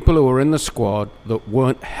 some people who were in the squad that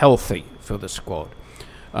weren't healthy for the squad.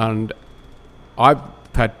 And I've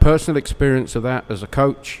had personal experience of that as a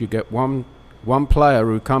coach. You get one player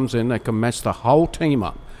who comes in, they can mess the whole team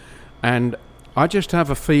up. And I just have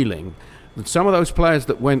a feeling that some of those players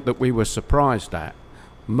that went that we were surprised at,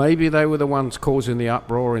 maybe they were the ones causing the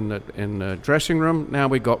uproar in the dressing room. Now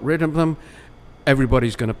we got rid of them.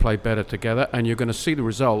 Everybody's going to play better together, and you're going to see the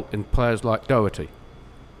result in players like Doherty.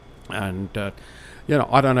 And, I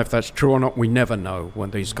don't know if that's true or not. We never know when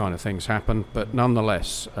these kind of things happen. But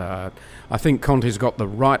nonetheless, I think Conte's got the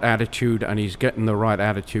right attitude, and he's getting the right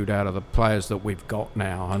attitude out of the players that we've got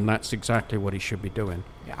now, and that's exactly what he should be doing.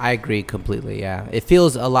 Yeah, I agree completely, yeah. It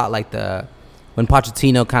feels a lot like when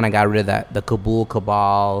Pochettino kind of got rid of the Kabul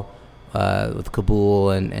cabal with Kabul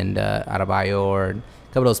and Adebayor, and a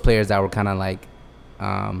couple of those players that were kind of like,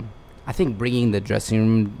 I think bringing the dressing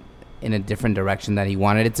room in a different direction that he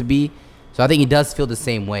wanted it to be. So I think he does feel the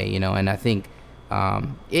same way, and I think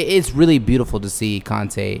it's really beautiful to see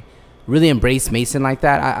Conte really embrace Mason like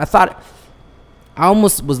that. I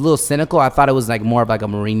almost was a little cynical. I thought it was like more of like a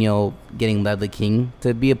Mourinho getting Ledley King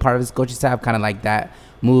to be a part of his coaching staff, kind of like that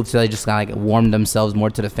move to just kind of like warm themselves more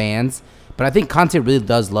to the fans. But I think Conte really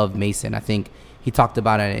does love Mason. I think he talked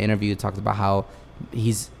about in an interview, talked about how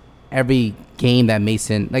he's every game that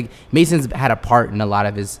Mason's had a part in a lot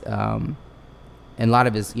of his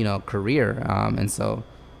career, and so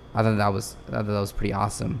I thought that was pretty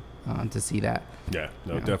awesome to see that. Yeah,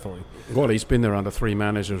 definitely. Well, he's been there under 3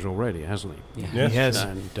 managers already, hasn't he? Yeah, he has.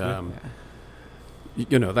 And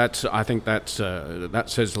I think that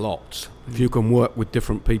says lots. If you can work with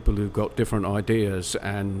different people who've got different ideas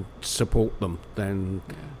and support them, then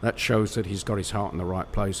that shows that he's got his heart in the right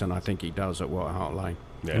place, and I think he does at White Hart Lane.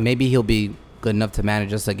 Yeah. And maybe he'll be good enough to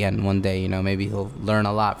manage us again one day. Maybe he'll learn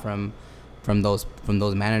a lot from those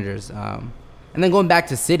managers. And then going back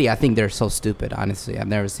to City, I think they're so stupid. Honestly, I've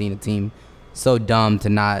never seen a team so dumb to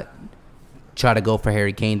not try to go for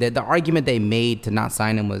Harry Kane. The argument they made to not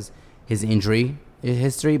sign him was his injury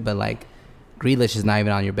history, but like Grealish is not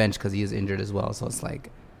even on your bench because he is injured as well. So it's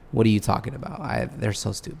like, what are you talking about? They're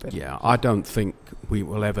so stupid. Yeah, I don't think we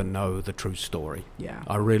will ever know the true story. Yeah.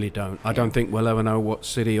 I really don't. I don't think we'll ever know what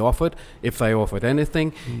City offered, if they offered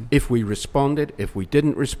anything, if we responded, if we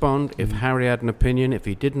didn't respond, if Harry had an opinion, if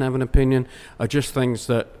he didn't have an opinion, are just things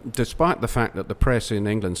that, despite the fact that the press in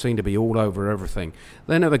England seem to be all over everything,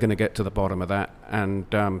 they're never going to get to the bottom of that.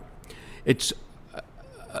 And I'm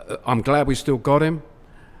glad we still got him.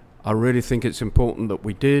 I really think it's important that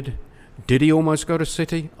we did. Did he almost go to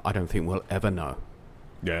City? I don't think we'll ever know.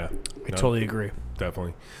 Yeah. I totally agree.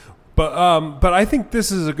 Definitely. But I think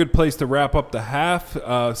this is a good place to wrap up the half.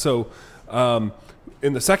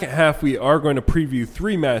 In the second half, we are going to preview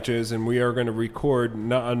 3 matches, and we are going to record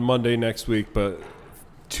not on Monday next week, but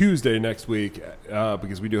Tuesday next week,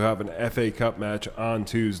 because we do have an FA Cup match on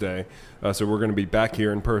Tuesday. So we're going to be back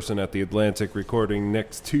here in person at the Atlantic recording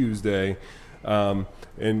next Tuesday. In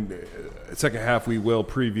second half, we will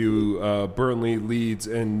preview Burnley, Leeds,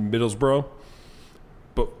 and Middlesbrough.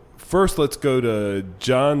 But first, let's go to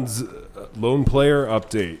John's lone player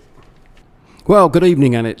update. Well, good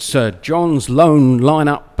evening, and it's John's loan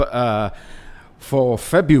lineup for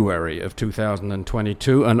February of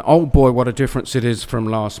 2022. And oh boy, what a difference it is from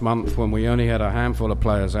last month when we only had a handful of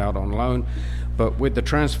players out on loan. But with the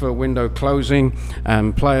transfer window closing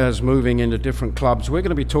and players moving into different clubs, we're going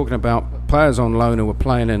to be talking about players on loan who are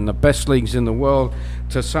playing in the best leagues in the world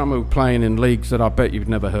to some who are playing in leagues that I bet you've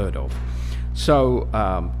never heard of. So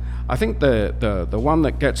I think the one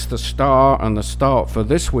that gets the star and the start for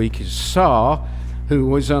this week is Sarr, who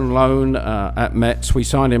was on loan at Metz. We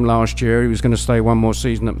signed him last year. He was going to stay one more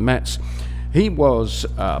season at Metz. He was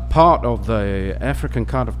part of the African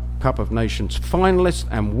Cup of Nations finalist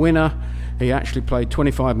and winner. He actually played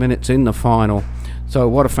 25 minutes in the final. So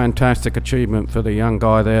what a fantastic achievement for the young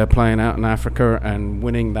guy there playing out in Africa and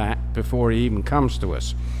winning that before he even comes to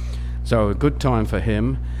us. So a good time for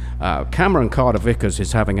him. Cameron Carter-Vickers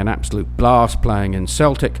is having an absolute blast playing in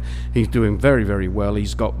Celtic. He's doing very, very well.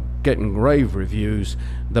 He's getting rave reviews.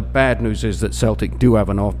 The bad news is that Celtic do have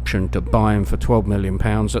an option to buy him for £12 million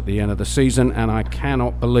at the end of the season, and I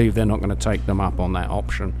cannot believe they're not going to take them up on that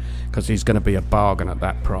option because he's going to be a bargain at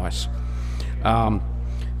that price.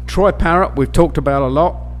 Troy Parrott, we've talked about a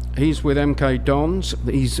lot. He's with MK Dons.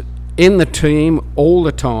 He's in the team all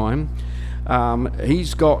the time.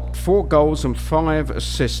 He's got 4 goals and 5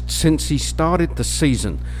 assists since he started the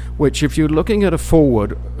season, which if you're looking at a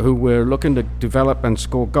forward who we're looking to develop and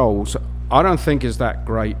score goals, I don't think is that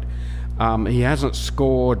great. He hasn't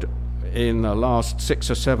scored in the last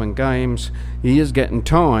 6 or 7 games. He is getting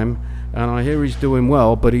time, and I hear he's doing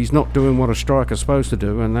well, but he's not doing what a striker's supposed to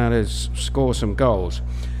do, and that is score some goals.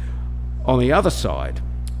 On the other side,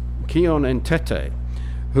 Keon Ntete,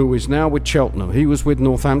 who is now with Cheltenham. He was with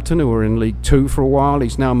Northampton, who were in League 2 for a while.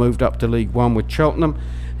 He's now moved up to League 1 with Cheltenham.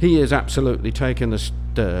 He has absolutely taken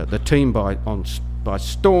the team by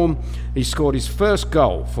storm. He scored his first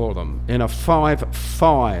goal for them in a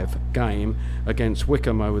 5-5 game against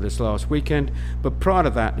Wycombe over this last weekend. But prior to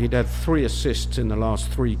that, he'd had 3 assists in the last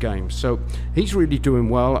 3 games. So he's really doing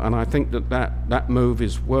well, and I think that move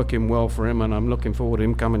is working well for him, and I'm looking forward to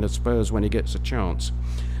him coming to Spurs when he gets a chance.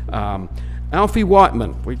 Alfie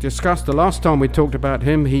Whiteman, we discussed the last time we talked about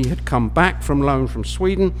him. He had come back from loan from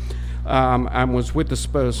Sweden and was with the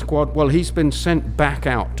Spurs squad. Well, he's been sent back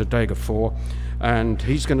out to Degerfors, and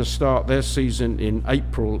he's going to start their season in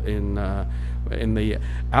April in the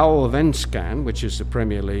Allsvenskan, which is the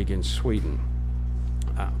Premier League in Sweden.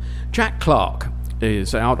 Jack Clark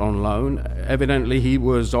is out on loan. Evidently, he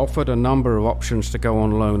was offered a number of options to go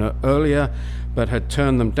on loan earlier, but had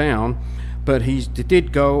turned them down. But he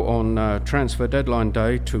did go on transfer deadline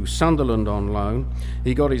day to Sunderland on loan.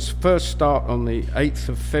 He got his first start on the 8th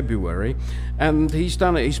of February, and he's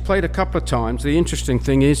done it. He's played a couple of times. The interesting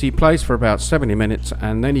thing is he plays for about 70 minutes,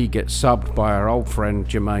 and then he gets subbed by our old friend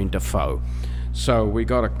Jermaine Defoe. So we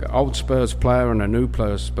got an old Spurs player and a new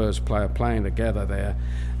Spurs player playing together there.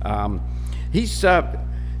 He's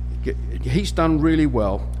done really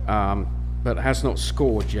well, but has not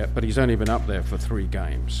scored yet, but he's only been up there for 3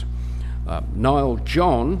 games. Niall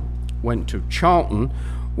John went to Charlton,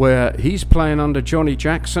 where he's playing under Johnny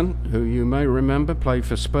Jackson, who you may remember played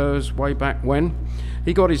for Spurs way back when.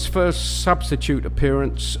 He got his first substitute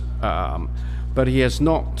appearance, but he has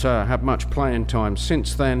not had much playing time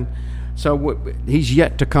since then. So he's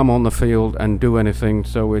yet to come on the field and do anything,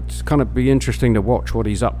 so it's going to be interesting to watch what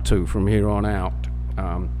he's up to from here on out.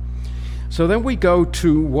 So then we go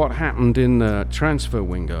to what happened in the transfer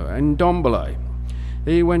window. Ndombele,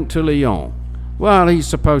 he went to Lyon. Well, he's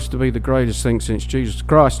supposed to be the greatest thing since Jesus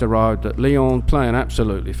Christ arrived at Lyon, playing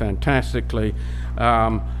absolutely fantastically.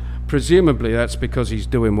 Presumably that's because he's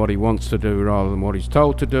doing what he wants to do rather than what he's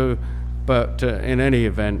told to do. But in any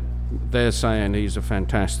event, they're saying he's a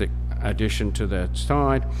fantastic addition to their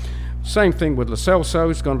side. Same thing with Lo Celso.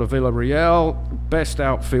 He's gone to Villarreal. Best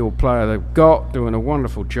outfield player they've got, doing a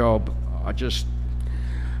wonderful job.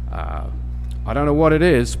 I don't know what it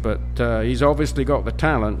is, but he's obviously got the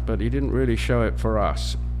talent, but he didn't really show it for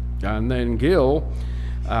us. And then Gil,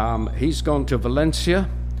 he's gone to Valencia,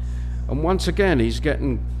 and once again he's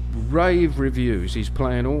getting rave reviews. He's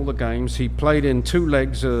playing all the games. He played in 2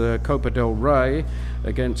 legs of the Copa del Rey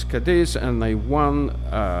against Cadiz, and they won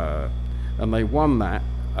that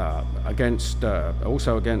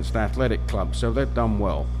also against Athletic Club. So they've done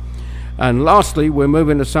well. And lastly, we're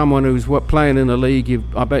moving to someone who's playing in a league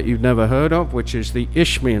I bet you've never heard of, which is the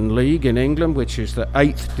Isthmian League in England, which is the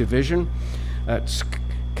 8th division. It's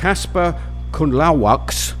Kasper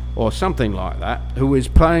Kunlawaks, or something like that, who is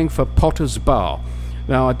playing for Potters Bar.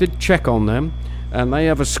 Now, I did check on them, and they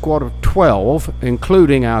have a squad of 12,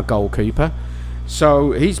 including our goalkeeper.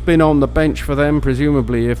 So he's been on the bench for them.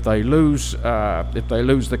 Presumably, if they lose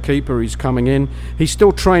the keeper, he's coming in. He's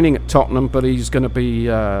still training at Tottenham, but he's going to be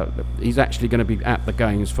he's actually going to be at the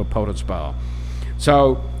games for Potters Bar.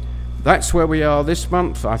 So that's where we are this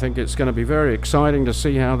month. I think it's going to be very exciting to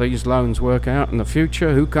see how these loans work out in the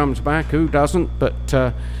future. Who comes back, who doesn't? But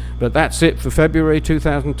that's it for February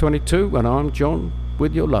 2022. And I'm John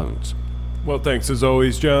with your loans. Well, thanks as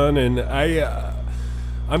always, John. And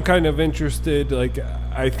I'm kind of interested. Like,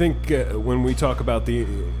 I think when we talk about the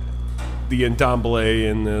Ndombele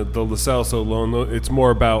and the Lo Celso loan, it's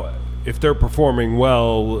more about if they're performing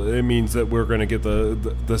well, it means that we're going to get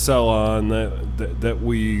the sell on that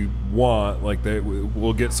we want. Like,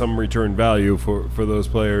 we'll get some return value for those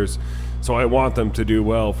players. So I want them to do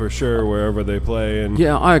well for sure wherever they play. And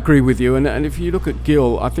yeah, I agree with you. And if you look at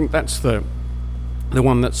Gil, I think that's the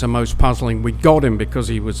one that's the most puzzling. We got him because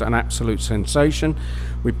he was an absolute sensation.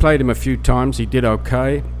 We played him a few times. He did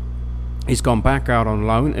okay. He's gone back out on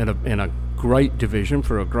loan in a great division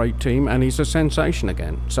for a great team, and he's a sensation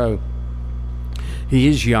again. So he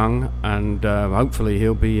is young, and hopefully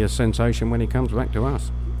he'll be a sensation when he comes back to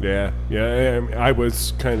us. Yeah. I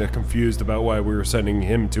was kind of confused about why we were sending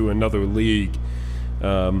him to another league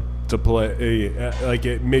to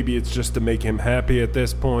play. Maybe it's just to make him happy at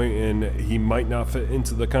this point, and he might not fit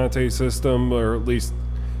into the Conte system, or at least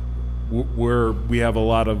we have a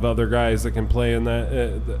lot of other guys that can play in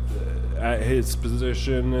that at his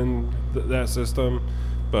position and that system.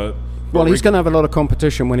 But well, he's going to have a lot of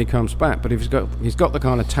competition when he comes back. But if he's got the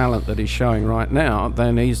kind of talent that he's showing right now,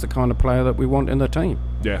 then he's the kind of player that we want in the team.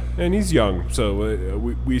 Yeah, and he's young, so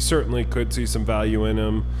we certainly could see some value in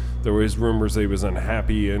him. There was rumors that he was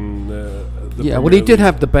unhappy in the well, he did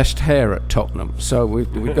have the best hair at Tottenham, so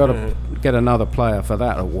we've got to get another player for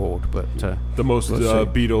that award. But the most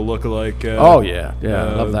Beatle lookalike.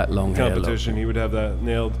 I love that long competition. Hair look. He would have that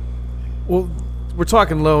nailed. Well, we're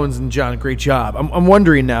talking loans, and John, great job. I'm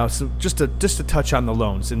wondering now, so just to touch on the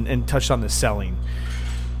loans and touch on the selling.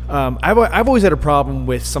 I've always had a problem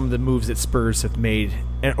with some of the moves that Spurs have made,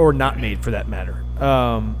 or not made for that matter.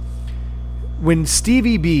 When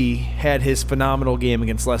Stevie B had his phenomenal game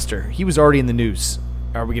against Leicester, he was already in the news.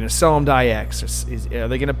 Are we going to sell him to Ajax? Are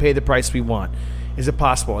they going to pay the price we want? Is it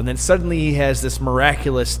possible? And then suddenly he has this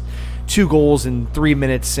miraculous 2 goals in 3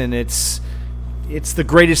 minutes, and it's the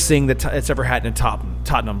greatest thing that it's ever had in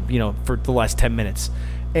Tottenham, for the last 10 minutes.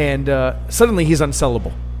 And suddenly he's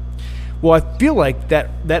unsellable. Well, I feel like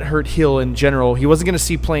that hurt Hill in general. He wasn't going to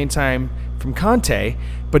see playing time from Conte,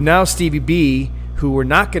 but now Stevie B, who we're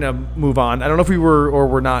not going to move on. I don't know if we were or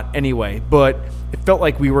we're not anyway, but it felt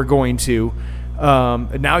like we were going to.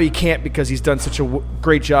 Now he can't because he's done such a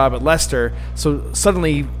great job at Leicester. So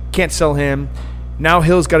suddenly you can't sell him. Now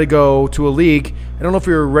Hill's got to go to a league. I don't know if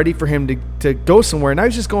we were ready for him to go somewhere. Now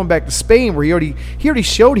he's just going back to Spain, where he already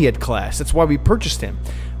showed he had class. That's why we purchased him,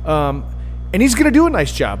 and he's going to do a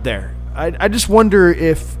nice job there. I just wonder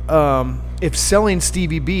if selling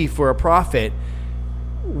Stevie B for a profit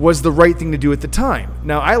was the right thing to do at the time.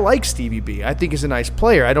 Now, I like Stevie B. I think he's a nice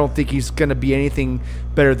player. I don't think he's going to be anything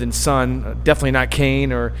better than Son. Definitely not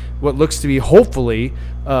Kane or what looks to be, hopefully,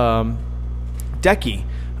 Decky,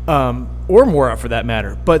 or Mora for that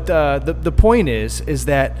matter. But the point is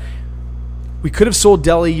that we could have sold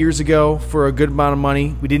Dele years ago for a good amount of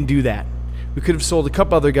money. We didn't do that. We could have sold a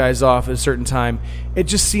couple other guys off at a certain time. It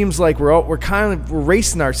just seems like we're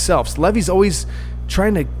racing ourselves. Levy's always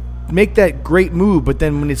trying to make that great move, but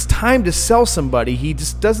then when it's time to sell somebody, he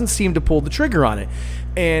just doesn't seem to pull the trigger on it.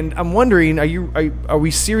 And I'm wondering, are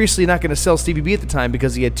we seriously not going to sell Stevie B at the time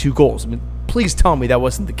because he had 2 goals? I mean, please tell me that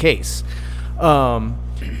wasn't the case. But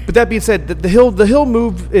that being said, the Hill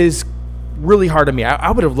move is really hard on me. I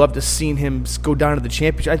would have loved to seen him go down to the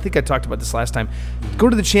championship. I think I talked about this last time. Go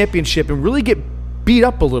to the championship and really get beat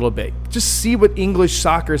up a little bit. Just see what English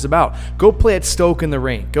soccer is about. Go play at Stoke in the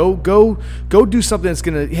rain. Go do something that's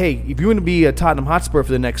going to, hey, if you want to be a Tottenham Hotspur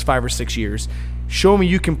for the next 5 or 6 years, show me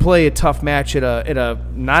you can play a tough match at a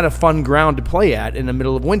not a fun ground to play at in the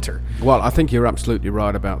middle of winter. Well, I think you're absolutely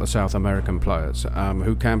right about the South American players,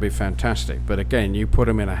 who can be fantastic. But again, you put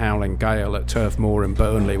them in a howling gale at Turf Moor in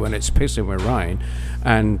Burnley when it's pissing with rain,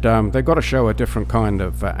 and they've got to show a different kind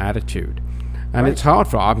of attitude. And it's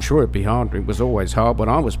hard I'm sure it'd be hard. It was always hard when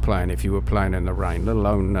I was playing if you were playing in the rain, let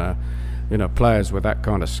alone, players with that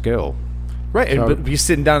kind of skill. Right, So- but he's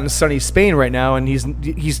sitting down in sunny Spain right now, and he's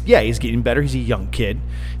getting better. He's a young kid.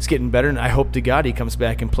 He's getting better, and I hope to God he comes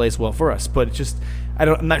back and plays well for us. But it's just,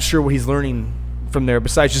 I'm not sure what he's learning from there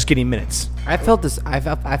besides just getting minutes. I felt this. I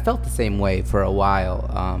felt the same way for a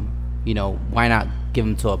while. Why not give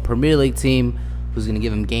him to a Premier League team who's going to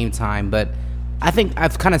give him game time? But I think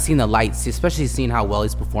I've kind of seen the light, especially seeing how well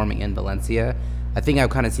he's performing in Valencia. I think I've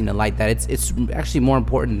kind of seen the light that it's actually more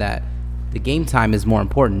important that the game time is more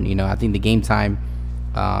important. I think the game time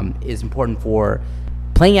is important for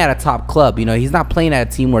playing at a top club. He's not playing at a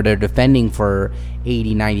team where they're defending for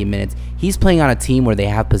 80, 90 minutes. He's playing on a team where they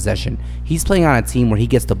have possession. He's playing on a team where he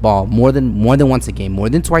gets the ball more than once a game, more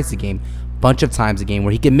than twice a game, bunch of times a game,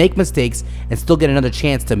 where he can make mistakes and still get another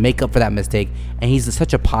chance to make up for that mistake. And he's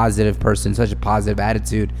such a positive person, such a positive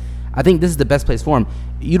attitude. I think this is the best place for him.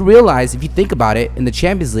 You'd realize, if you think about it, in the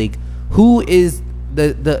Champions League, who is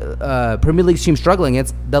the Premier League team struggling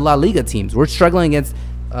against? The La Liga teams. We're struggling against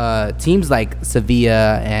teams like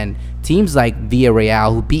Sevilla and teams like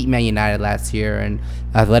Villarreal, who beat Man United last year, and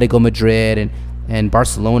Atletico Madrid and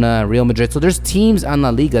Barcelona and Real Madrid. So there's teams on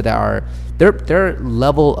La Liga that are their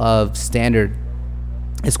level of standard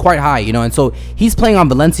is quite high, and so he's playing on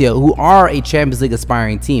Valencia, who are a Champions League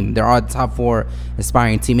aspiring team. They're a top 4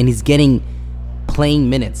 aspiring team, and he's getting playing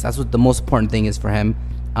minutes. That's what the most important thing is for him.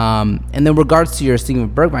 And then regards to your Steven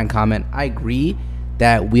Bergwijn comment, I agree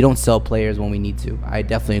that we don't sell players when we need to. I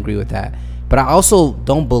definitely agree with that. But I also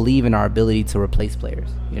don't believe in our ability to replace players.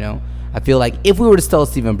 I feel like if we were to sell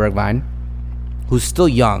Steven Bergwijn, who's still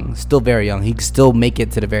young, still very young, he could still make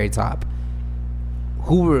it to the very top.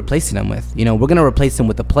 Who we're replacing him with? We're going to replace him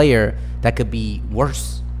with a player that could be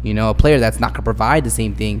worse. A player that's not going to provide the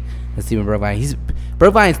same thing as Steven Bergwijn.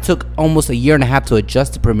 Bergwijn took almost a year and a half to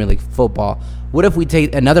adjust to Premier League football. What if we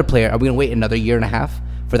take another player? Are we going to wait another year and a half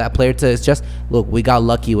for that player to adjust? Look, we got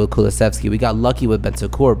lucky with Kulusevski. We got lucky with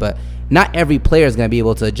Bentancur, but not every player is going to be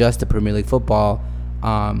able to adjust to Premier League football.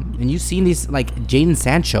 And you've seen these, like Jadon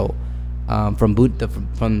Sancho from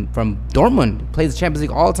Dortmund, plays the Champions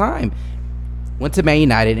League all the time. Went to Man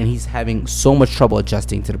United, and he's having so much trouble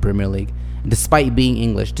adjusting to the Premier League. And despite being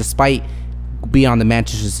English, despite being on the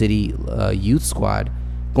Manchester City youth squad,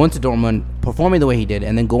 going to Dortmund, performing the way he did,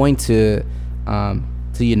 and then going to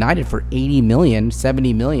United for 80 million,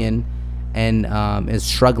 70 million, and is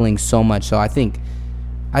struggling so much. So I think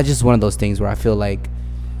it's just one of those things where I feel like,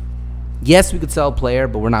 yes, we could sell a player,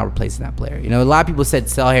 but we're not replacing that player. A lot of people said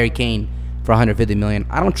sell Harry Kane for 150 million.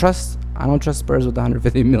 I don't trust Spurs with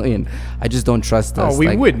 150 million. I just don't trust us. Oh,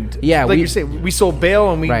 we wouldn't. Yeah, like you say, we sold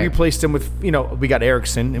Bale and we Right. replaced him with we got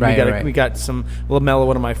Eriksen and Right. we got some Lamella,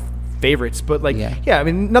 one of my favorites. But I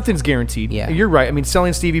mean, nothing's guaranteed. Yeah. You're right. I mean,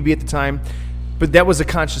 selling Stevie B at the time, but that was a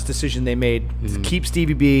conscious decision they made to keep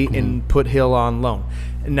Stevie B and put Hill on loan.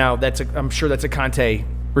 And now I'm sure that's a Conte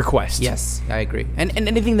request. Yes, I agree. And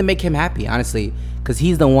anything to make him happy, honestly, because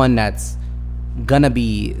he's the one that's gonna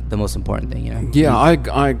be the most important thing. Yeah,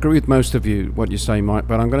 I agree with most of what you say, Mike,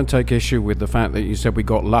 but I'm going to take issue with the fact that you said we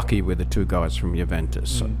got lucky with the 2 guys from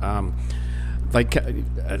Juventus. The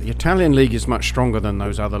Italian league is much stronger than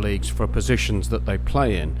those other leagues for positions that they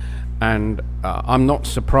play in, and I'm not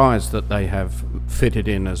surprised that they have fitted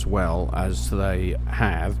in as well as they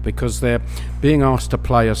have, because they're being asked to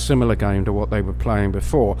play a similar game to what they were playing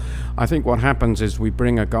before. I think what happens is we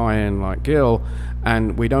bring a guy in like Gil,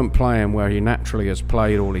 and we don't play him where he naturally has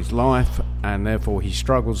played all his life, and therefore he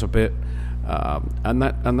struggles a bit. And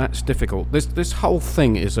that's difficult. This whole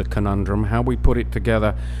thing is a conundrum. How we put it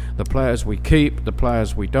together, the players we keep, the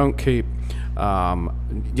players we don't keep.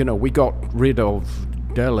 We got rid of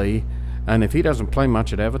Dele, and if he doesn't play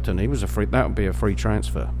much at Everton, that would be a free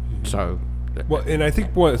transfer. So, Well, and I think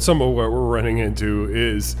some of what we're running into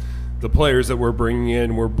is the players that we're bringing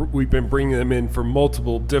in. We've been bringing them in for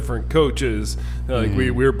multiple different coaches. Like we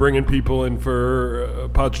were bringing people in for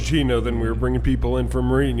Pochettino, then we were bringing people in for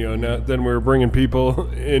Mourinho, then we were bringing people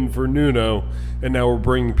in for Nuno, and now we're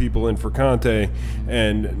bringing people in for Conte.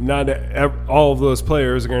 And not all of those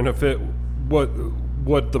players are going to fit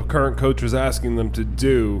what the current coach was asking them to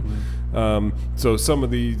do. So some of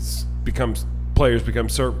these becomes players become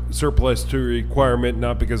surplus to requirement,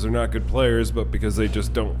 not because they're not good players, but because they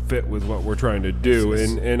just don't fit with what we're trying to do.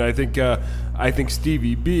 And I think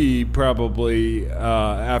Stevie B probably,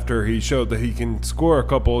 after he showed that he can score a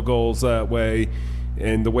couple of goals that way,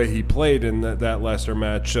 and the way he played in that Leicester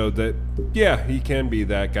match showed that, yeah, he can be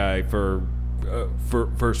that guy for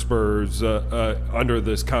Spurs under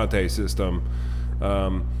this Conte system.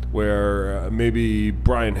 Where maybe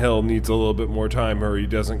Brian Hill needs a little bit more time, or he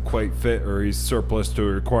doesn't quite fit, or he's surplus to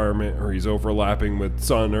a requirement, or he's overlapping with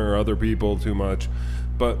Son or other people too much.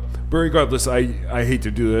 But regardless, I hate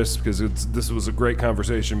to do this because this was a great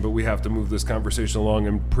conversation, but we have to move this conversation along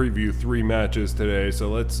and preview 3 matches today. So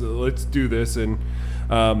let's do this, and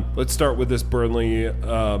let's start with this Burnley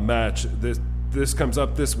match. This comes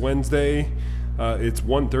up this Wednesday. It's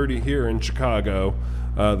 1:30 here in Chicago.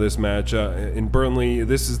 This match in Burnley.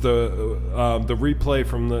 This is the replay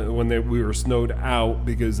from when we were snowed out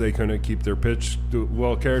because they couldn't keep their pitch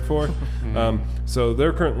well cared for. So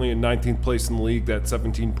they're currently in 19th place in the league. That's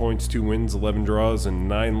 17 points, 2 wins, 11 draws, and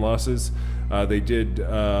 9 losses. They did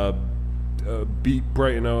beat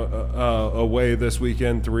Brighton away this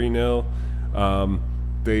weekend 3-0.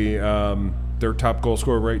 Their top goal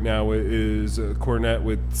scorer right now is Cornet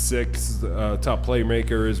with 6. Top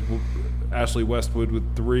playmaker is Ashley Westwood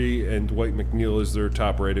with 3, and Dwight McNeil is their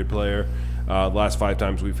top-rated player. Last 5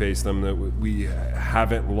 times we faced them, that we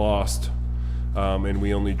haven't lost, and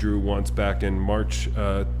we only drew once back in March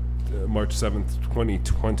 7th,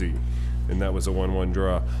 2020, and that was a 1-1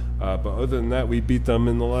 draw. But other than that, we beat them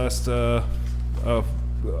in the last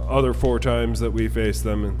other 4 times that we faced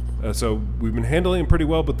them. So we've been handling it pretty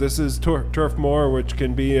well, but this is Turf Moor, which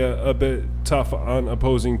can be a bit tough on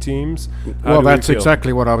opposing teams. Well, that's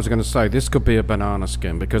exactly what I was going to say. This could be a banana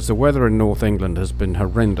skin because the weather in North England has been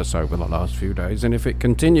horrendous over the last few days, and if it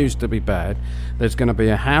continues to be bad, there's going to be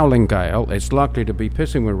a howling gale. It's likely to be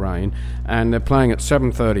pissing with rain, and they're playing at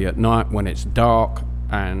 7:30 at night when it's dark,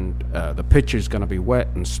 and the pitch is going to be wet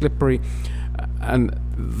and slippery, and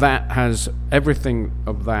that has everything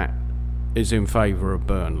of that is in favour of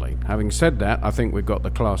Burnley. Having said that, I think we've got the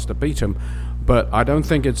class to beat them, but I don't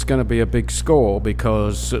think it's going to be a big score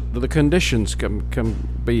because the conditions can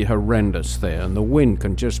be horrendous there, and the wind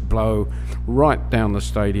can just blow right down the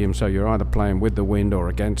stadium, so you're either playing with the wind or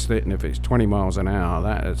against it, and if it's 20 miles an hour,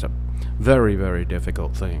 that is a very, very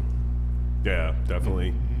difficult thing. Yeah,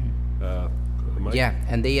 definitely. Yeah,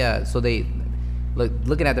 and they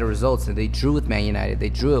looking at the results, they drew with Man United, they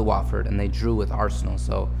drew at Watford, and they drew with Arsenal,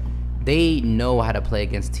 so they know how to play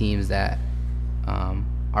against teams that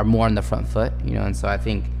are more on the front foot, and so I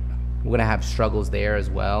think we're going to have struggles there as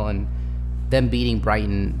well, and them beating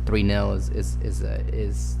Brighton 3-0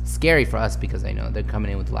 is scary for us because I know they're coming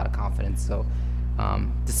in with a lot of confidence. So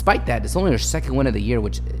despite that, it's only their 2nd win of the year,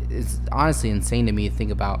 which is honestly insane to me to think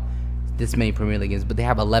about this many Premier League games, but they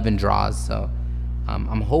have 11 draws, so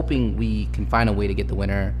I'm hoping we can find a way to get the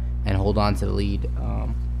winner and hold on to the lead.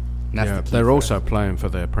 Yeah, they're also playing for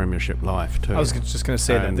their Premiership life too. I was just going to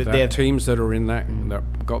say and that they have teams that are in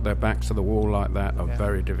that got their backs to the wall like that are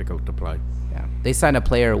very difficult to play. Yeah, they signed a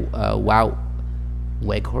player, Wout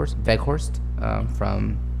Weghorst,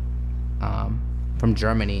 from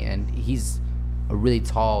Germany, and he's a really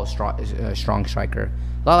tall, strong striker,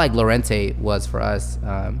 a lot like Llorente was for us.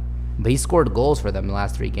 But he scored goals for them in the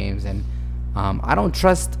last 3 games, and I don't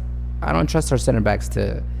trust our center backs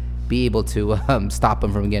to be able to stop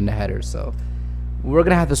them from getting a header. So we're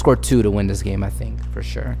gonna have to score 2 to win this game, I think, for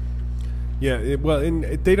sure. Yeah, and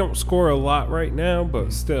they don't score a lot right now,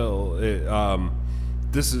 but still,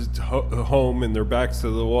 this is home, and their backs to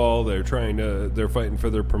the wall. They're fighting for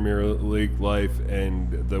their Premier League life,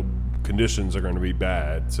 and the conditions are going to be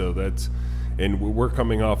bad. So and we're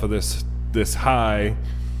coming off of this high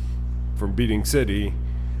from beating City.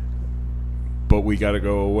 But we got to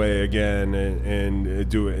go away again and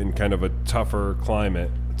do it in kind of a tougher climate.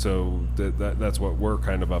 So that's what we're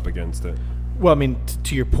kind of up against it. Well, I mean,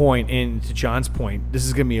 to your point and to John's point, this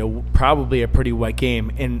is going to be probably a pretty wet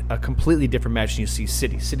game and a completely different match than you see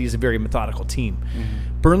City. City is a very methodical team.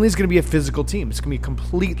 Mm-hmm. Burnley is going to be a physical team. It's going to be a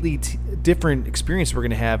completely different experience we're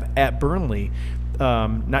going to have at Burnley.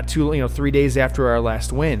 Not 3 days after our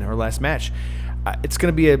last match. It's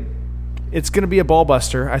going to be a ball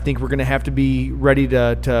buster. I think we're going to have to be ready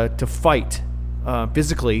to fight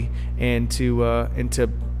physically and to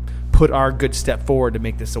put our good step forward to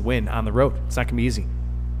make this a win on the road. It's not going to be easy.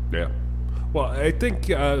 Yeah. Well, I think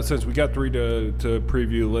since we got 3 to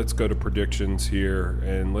preview, let's go to predictions here,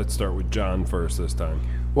 and let's start with John first this time.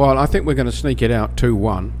 Well, I think we're going to sneak it out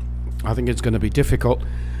 2-1. I think it's going to be difficult.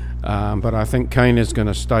 But I think Kane is going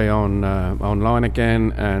to stay online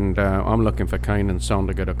again, and I'm looking for Kane and Son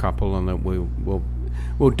to get a couple, and that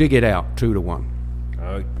we'll dig it out 2-1.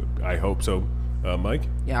 I hope so. Mike?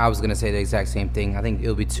 Yeah, I was gonna say the exact same thing. I think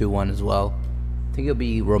it'll be 2-1 as well. I think it'll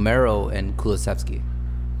be Romero and Kulusevski.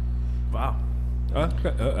 Wow.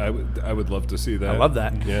 I would love to see that. I love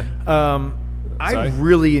that. Yeah. I Sorry?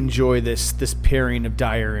 really enjoy this pairing of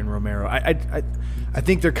Dyer and Romero. I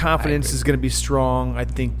think their confidence is going to be strong. I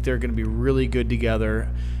think they're going to be really good together.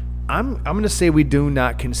 I'm going to say we do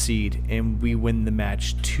not concede and we win the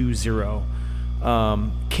match 2-0.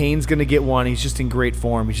 Kane's going to get one. He's just in great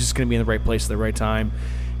form. He's just going to be in the right place at the right time.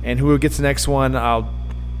 And whoever gets the next one, I'll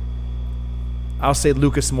say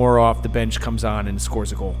Lucas Moura off the bench comes on and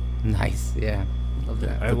scores a goal. Nice, yeah, love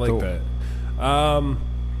that. I like that.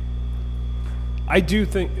 I do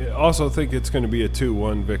think it's going to be a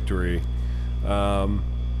 2-1 victory.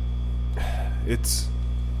 It's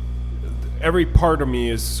every part of me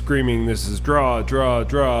is screaming, "This is draw, draw,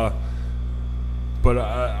 draw." But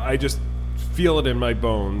I just feel it in my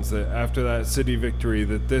bones that after that City victory,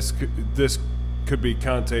 that this could be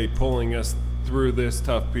Conte pulling us through this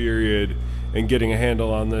tough period and getting a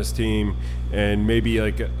handle on this team, and maybe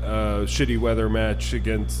like a shitty weather match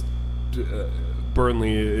against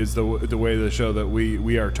Burnley is the way to show that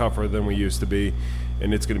we are tougher than we used to be,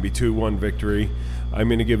 and it's going to be 2-1 victory. I'm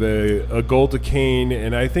going to give a goal to Kane,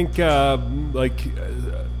 and I think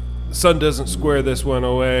Son doesn't square this one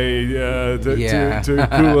away to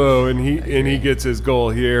Kulo, and he gets his goal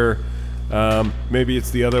here. Maybe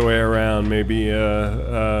it's the other way around. Maybe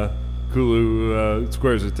Kulu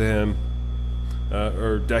squares it to him,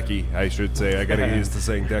 or Decky, I should say. I got to get used to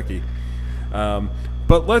saying Decky.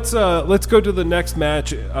 But let's go to the next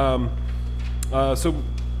match. So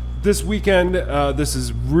this weekend, this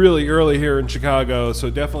is really early here in Chicago. So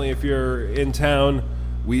definitely, if you're in town,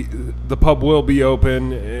 the pub will be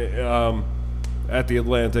open at the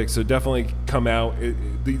Atlantic. So definitely come out.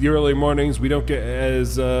 The early mornings, we don't get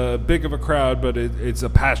as big of a crowd, but it's a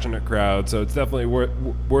passionate crowd. So it's definitely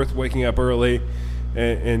worth waking up early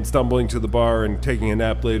and stumbling to the bar and taking a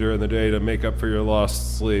nap later in the day to make up for your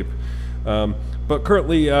lost sleep. But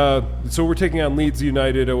currently, so we're taking on Leeds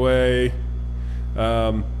United away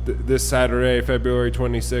this Saturday, February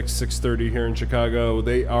 26th, 6:30 here in Chicago.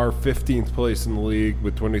 They are 15th place in the league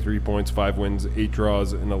with 23 points, 5 wins, 8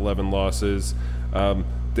 draws, and 11 losses.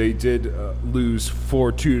 They did lose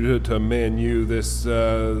 4-2 to Man U this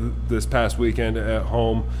past weekend at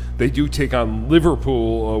home. They do take on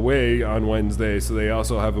Liverpool away on Wednesday, so they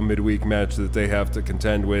also have a midweek match that they have to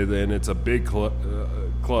contend with, and it's a big club.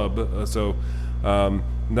 So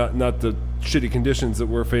not the shitty conditions that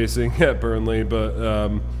we're facing at Burnley,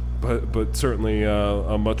 but certainly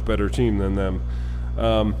a much better team than them.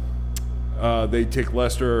 They take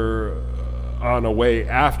Leicester on away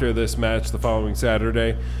after this match the following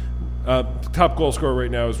Saturday. Top goal scorer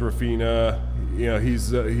right now is Rafinha.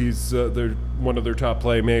 He's they're one of their top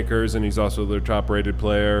playmakers, and he's also their top-rated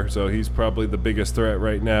player. So he's probably the biggest threat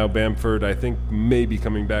right now. Bamford, I think, may be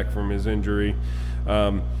coming back from his injury.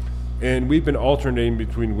 And we've been alternating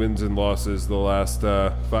between wins and losses the last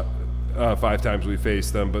 5 times we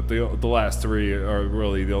faced them, but the last 3 are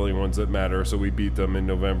really the only ones that matter. So we beat them in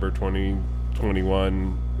November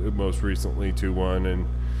 2021, most recently 2-1,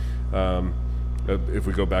 and if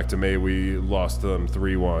we go back to May, we lost to them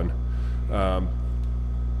 3-1.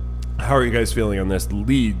 How are you guys feeling on this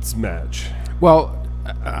Leeds match? Well,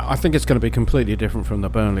 I think it's going to be completely different from the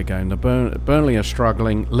Burnley game. Burnley are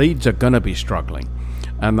struggling. Leeds are going to be struggling.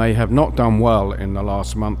 And they have not done well in the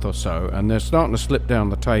last month or so, and they're starting to slip down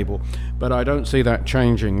the table. But I don't see that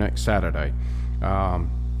changing next Saturday.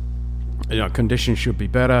 Conditions should be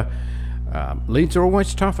better. Leeds are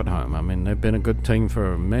always tough at home. I mean, they've been a good team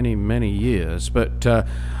for many, many years. But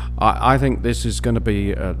I think this is going to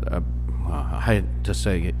be I hate to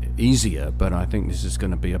say easier, but I think this is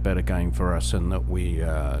going to be a better game for us, and that we're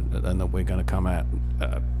going to come out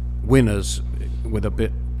winners with a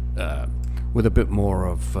bit more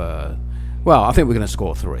of. I think we're going to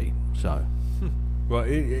score 3. So. Well,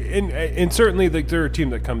 and certainly they're a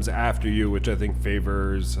team that comes after you, which I think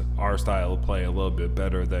favors our style of play a little bit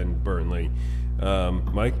better than Burnley.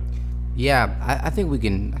 Mike? Yeah, I think we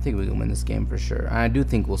can win this game for sure. I do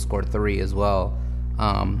think we'll score 3 as well.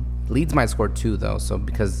 Leeds might score 2 though, so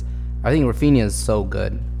because I think Rafinha is so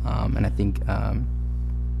good, and I think the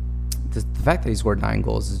fact that he scored 9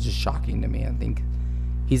 goals is just shocking to me. I think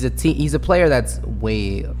he's a player that's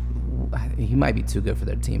he might be too good for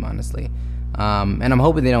their team, honestly. And I'm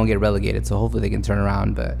hoping they don't get relegated, so hopefully they can turn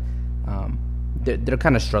around, but they're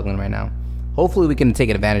kind of struggling right now. Hopefully we can take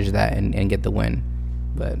advantage of that and get the win.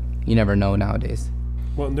 but you never know nowadays.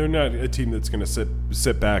 Well, they're not a team that's going to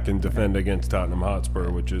sit back and defend against Tottenham Hotspur,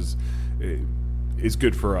 which is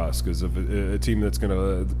good for us, because of a team that's going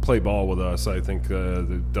to play ball with us, I think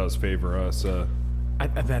that does favor us. I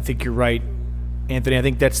think you're right, Anthony. I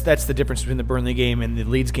think that's the difference between the Burnley game and the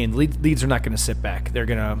Leeds game. Leeds are not going to sit back.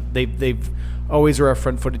 They've always are a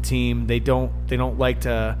front-footed team. They don't like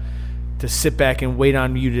to sit back and wait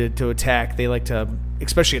on you to attack. They like to,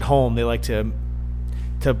 especially at home, they like to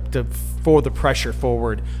forward the pressure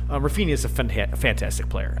forward. Rafinha is a fantastic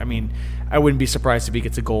player. I mean, I wouldn't be surprised if he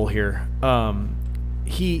gets a goal here. I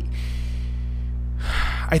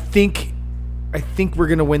think we're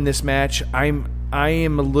gonna win this match. I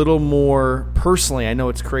am a little more personally. I know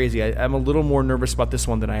it's crazy. I'm a little more nervous about this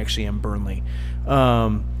one than I actually am Burnley.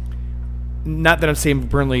 Not that I'm saying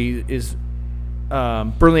Burnley is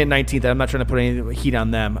Burnley at 19th. I'm not trying to put any heat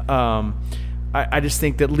on them. I just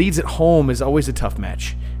think that Leeds at home is always a tough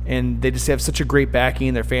match, and they just have such a great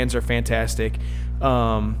backing. Their fans are fantastic,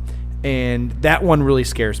 and that one really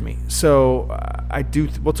scares me. So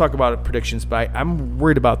we'll talk about predictions, but I'm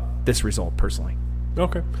worried about this result personally.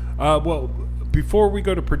 Okay. Well, before we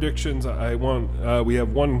go to predictions, we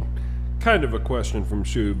have one kind of a question from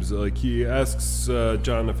Shubes. Like, he asks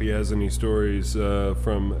John if he has any stories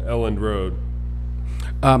from Elland Road.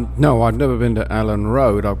 No, I've never been to Elland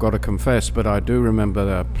Road, I've got to confess, but I do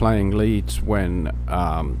remember playing Leeds when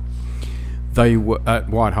they were at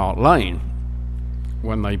White Hart Lane,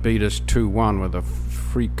 when they beat us 2-1 with a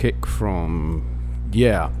free kick from,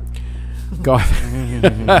 guy.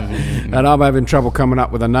 And I'm having trouble coming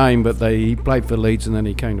up with a name, but he played for Leeds and then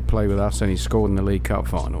he came to play with us and he scored in the League Cup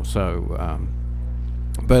final. So,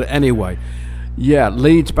 but anyway,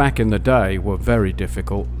 Leeds back in the day were very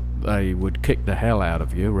difficult. They would kick the hell out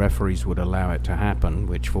of you. Referees would allow it to happen,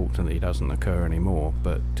 which fortunately doesn't occur anymore.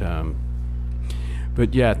 But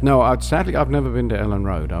sadly I've never been to Elland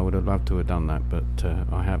Road. I would have loved to have done that, but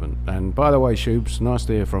I haven't. And by the way, Shubes, nice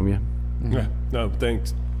to hear from you. Yeah. No,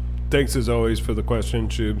 thanks. Thanks as always for the question,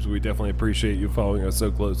 Shubes. We definitely appreciate you following us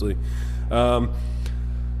so closely.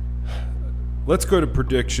 Let's go to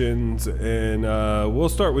predictions, and we'll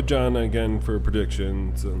start with John again for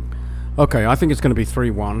predictions. Okay, I think it's going to be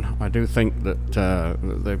 3-1. I do think that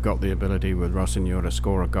they've got the ability with Rossignol to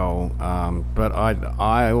score a goal. But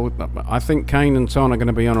I think Kane and Son are going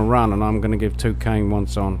to be on a run, and I'm going to give 2 Kane, 1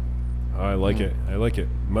 Son. I like it.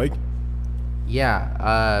 Mike?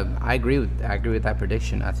 Yeah, I agree with that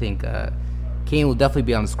prediction. I think Kane will definitely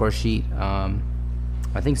be on the score sheet. I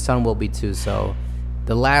think Son will be too. So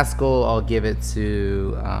the last goal, I'll give it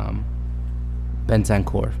to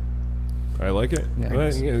Bentancur. I like it. Yeah,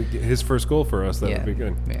 well, his first goal for us, that would be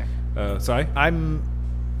good. Yeah. Sai? I'm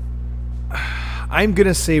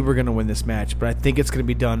gonna say we're gonna win this match, but I think it's gonna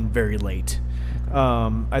be done very late.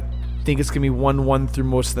 I think it's gonna be 1-1 through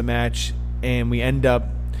most of the match, and we end up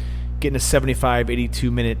getting a 75, 82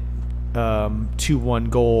 minute 2-1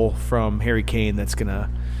 goal from Harry Kane. That's gonna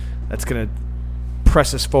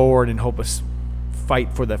press us forward and help us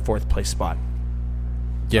fight for that 4th place spot.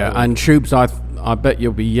 Yeah, and Shubes, I bet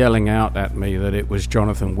you'll be yelling out at me that it was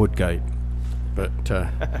Jonathan Woodgate, but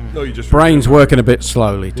No, you just brain's working a bit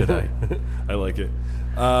slowly today. I like it.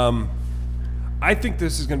 I think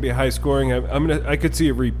this is going to be high scoring. I could see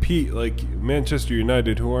a repeat, like Manchester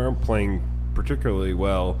United, who aren't playing particularly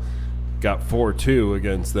well, got 4-2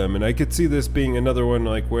 against them, and I could see this being another one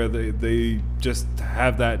like where they just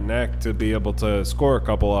have that knack to be able to score a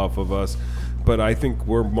couple off of us. But I think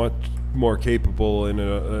we're much more capable in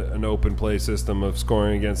an open play system of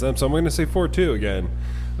scoring against them. So I'm going to say 4-2 again.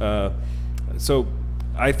 So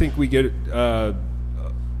I think we get a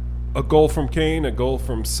goal from Kane, a goal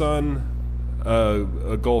from Son,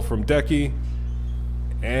 a goal from Decky,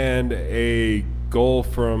 and a goal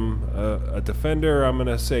from a defender. I'm going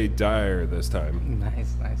to say Dyer this time.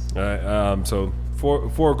 Nice. So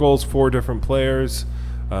four goals, 4 different players.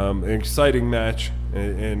 An exciting match,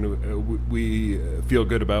 and we feel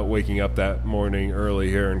good about waking up that morning early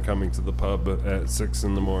here and coming to the pub at 6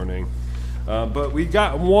 in the morning. But we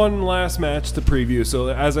got one last match to preview. So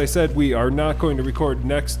as I said, we are not going to record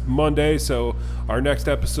next Monday. So our next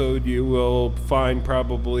episode you will find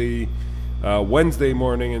probably Wednesday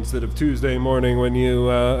morning instead of Tuesday morning when you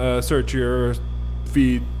search your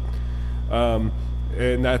feed. And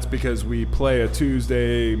that's because we play a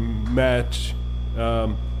Tuesday match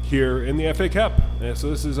here in the FA Cup. So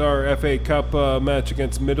this is our FA Cup match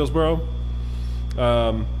against Middlesbrough.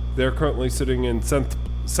 They're currently sitting in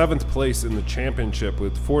 7th place in the championship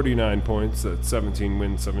with 49 points. That's 17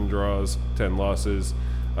 wins, 7 draws, 10 losses.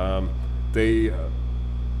 They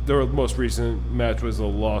their most recent match was a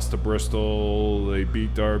loss to Bristol. They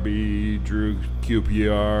beat Derby, drew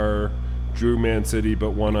QPR, drew Man City,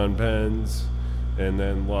 but won on pens, and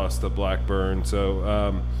then lost to Blackburn.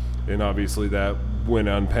 So, and obviously that win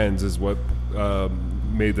on pens is what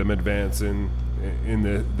made them advance in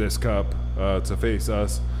this cup to face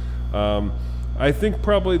us. I think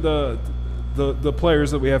probably the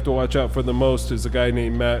players that we have to watch out for the most is a guy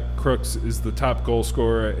named Matt Crooks is the top goal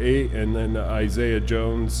scorer at 8, and then Isaiah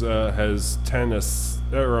Jones has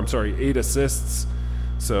 8 assists.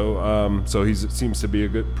 So he seems to be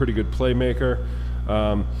pretty good playmaker.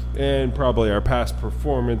 And probably our past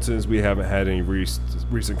performances, we haven't had any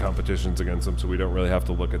recent competitions against them, so we don't really have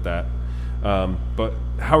to look at that. But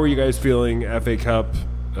how are you guys feeling FA Cup?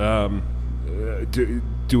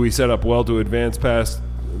 Do we set up well to advance past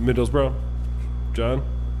Middlesbrough? John?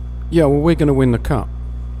 Yeah, well, we're going to win the cup.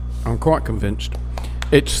 I'm quite convinced.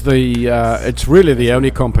 It's really the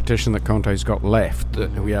only competition that Conte's got left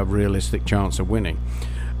that we have realistic chance of winning.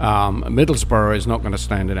 Middlesbrough is not going to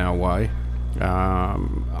stand in our way.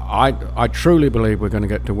 I truly believe we're going to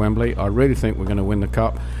get to Wembley. I really think we're going to win the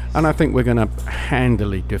cup, and I think we're going to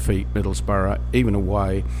handily defeat Middlesbrough, even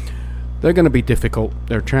away. They're going to be difficult.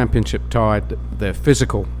 They're championship tied. They're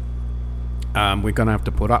physical. We're going to have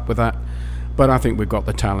to put up with that. But I think we've got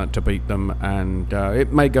the talent to beat them, and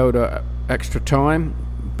it may go to extra time,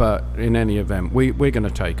 but in any event, we're going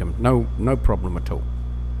to take them. No problem at all.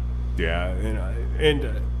 Yeah,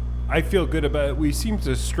 and I feel good about it. We seem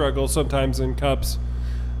to struggle sometimes in cups,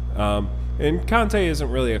 and Conte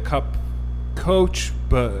isn't really a cup coach,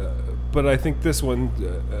 but I think this one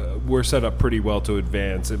we're set up pretty well to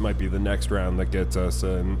advance. It might be the next round that gets us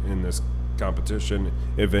in this competition,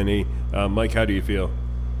 if any. Mike, how do you feel?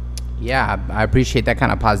 Yeah, I appreciate that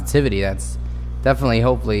kind of positivity. That's definitely,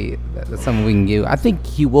 hopefully, that's something we can do. I think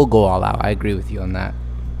he will go all out. I agree with you on that.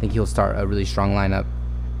 I think he'll start a really strong lineup.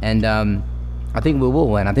 And I think we will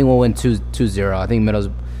win. I think we'll win 2-0. I think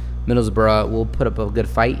Middlesbrough will put up a good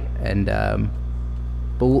fight, and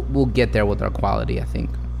but we'll get there with our quality, I think.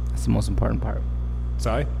 That's the most important part.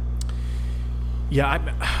 Si? Yeah,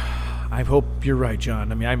 I hope you're right,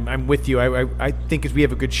 John. I mean, I'm with you. I think if we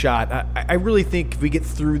have a good shot, I really think if we get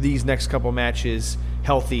through these next couple matches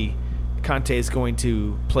healthy, Conte is going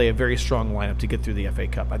to play a very strong lineup to get through the FA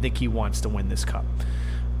Cup. I think he wants to win this cup.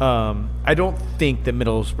 I don't think that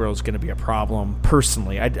Middlesbrough is going to be a problem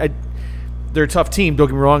personally. They're a tough team, don't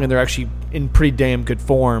get me wrong, and they're actually in pretty damn good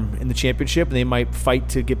form in the Championship, and they might fight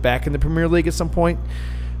to get back in the Premier League at some point,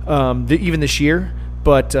 even this year.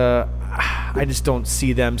 But I just don't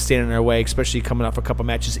see them standing in our way, especially coming off a couple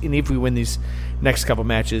matches. And if we win these next couple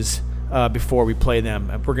matches before we play them,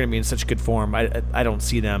 we're going to be in such good form. I don't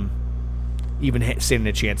see them even standing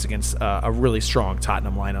a chance against a really strong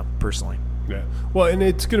Tottenham lineup, personally. Yeah. Well, and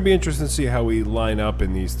it's going to be interesting to see how we line up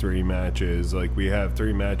in these 3 matches. Like, we have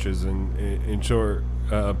 3 matches in short.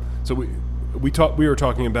 So we were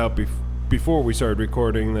talking about before we started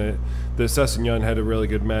recording that the Sessegnon had a really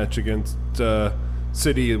good match against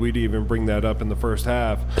City. We'd even bring that up in the first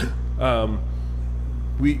half.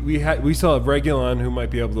 We still have Reguilon, who might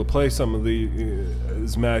be able to play some of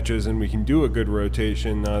these matches, and we can do a good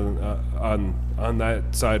rotation on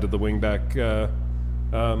that side of the wingback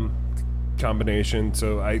combination.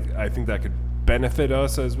 So I think that could benefit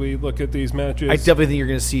us as we look at these matches. I definitely think you're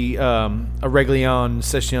going to see a Reguilon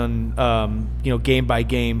Sessegnon, game by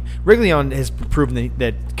game. Reguilon has proven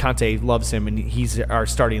that Conte loves him, and he's our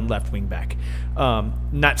starting left wing back.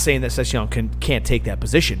 Not saying that Sessegnon can't take that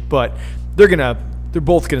position, but they're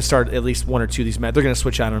both going to start at least 1 or 2 of these matches. They're going to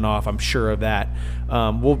switch on and off. I'm sure of that.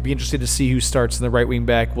 We'll be interested to see who starts in the right wing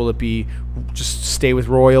back. Will it be just stay with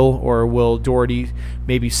Royal, or will Doherty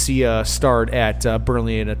maybe see a start at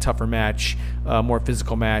Burnley in a tougher match, more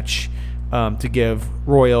physical match, to give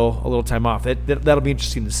Royal a little time off? That'll be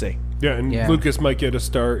interesting to see. Yeah, and Lucas might get a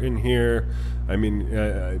start in here. I mean,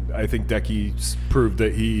 I think Decky's proved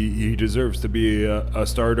that he deserves to be a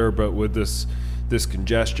starter, but with this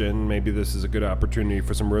congestion, maybe this is a good opportunity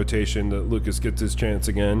for some rotation that Lucas gets his chance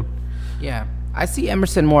again. Yeah, I see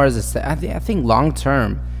Emerson more as I think long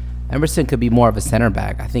term, Emerson could be more of a center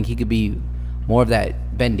back. I think he could be more of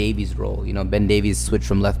that Ben Davies role. Ben Davies switched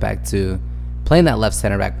from left back to playing that left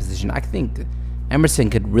center back position. I think Emerson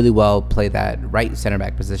could really well play that right center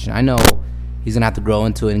back position. I know he's gonna have to grow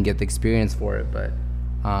into it and get the experience for it, but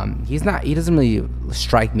he doesn't really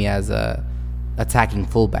strike me as a attacking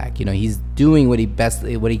fullback. He's doing what he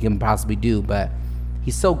can possibly do, but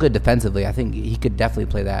he's so good defensively. I think he could definitely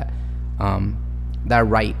play that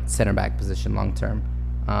right center back position long term.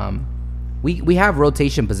 We have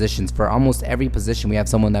rotation positions for almost every position. We have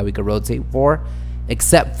someone that we could rotate for.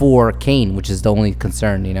 except for Kane, which is the only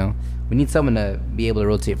concern. We need someone to be able to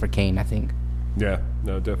rotate for Kane, I think. Yeah,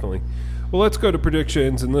 no, definitely. Well, let's go to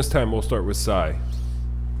predictions, and this time we'll start with Cy.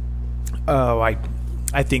 Oh, I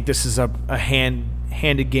think this is a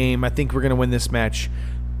handed game. I think we're going to win this match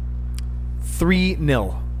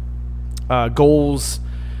 3-0. Goals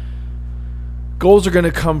are going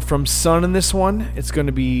to come from Son in this one. It's going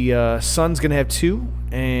to be Son's going to have 2,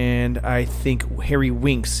 and I think Harry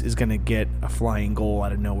Winks is going to get a flying goal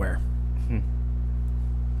out of nowhere.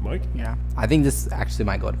 Mike? Yeah, I think this actually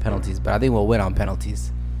might go to penalties, but I think we'll win on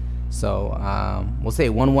penalties. So we'll say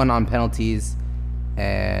 1-1 on penalties,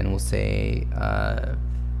 and we'll say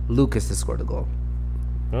Lucas to score the goal.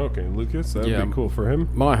 Okay, Lucas, that would be cool for him.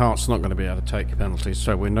 My heart's not going to be able to take penalties,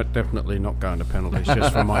 so we're definitely not going to penalties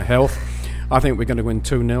just for my health. I think we're going to win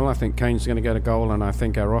 2-0. I think Kane's going to get a goal, and I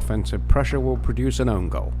think our offensive pressure will produce an own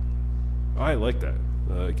goal. I like that.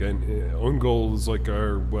 Again, own goal is like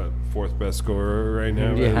our, 4th best scorer right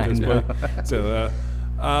now at this point. So,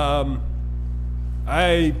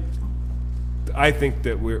 I think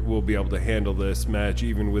that we'll be able to handle this match,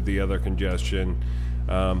 even with the other congestion.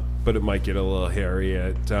 But it might get a little hairy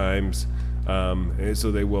at times.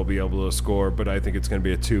 So they will be able to score, but I think it's going to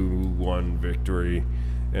be a 2-1 victory.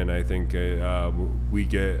 And I think we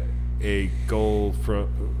get a goal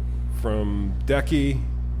from Decky,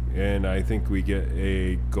 and I think we get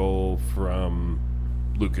a goal from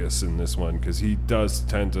Lucas in this one, because he does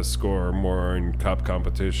tend to score more in cup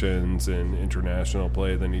competitions and international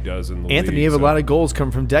play than he does in the Anthony, league. you have a lot of goals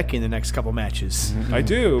come from Decky in the next couple matches. I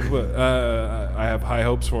do, but I have high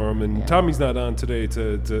hopes for him. And Tommy's not on today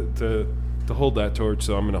to hold that torch,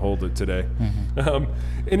 so I'm going to hold it today.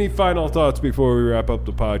 Any final thoughts before we wrap up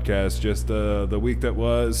the podcast? Just the week that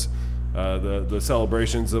was, the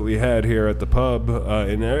celebrations that we had here at the pub,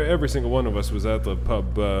 and every single one of us was at the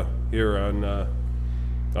pub here on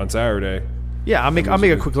Saturday. Yeah, I'll make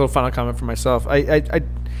a quick little final comment for myself.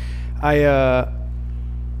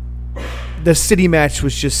 The city match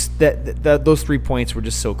was just that those 3 points were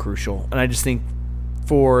just so crucial, and I just think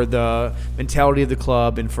for the mentality of the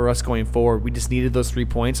club and for us going forward, we just needed those 3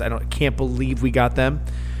 points. I can't believe we got them,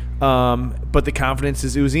 but the confidence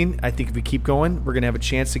is oozing. I think if we keep going, we're gonna have a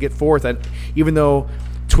chance to get 4th. Even though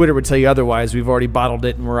Twitter would tell you otherwise, we've already bottled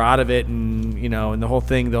it and we're out of it, and and the whole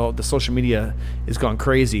thing, the social media is gone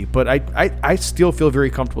crazy. But I still feel very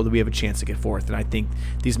comfortable that we have a chance to get 4th, and I think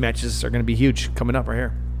these matches are going to be huge coming up right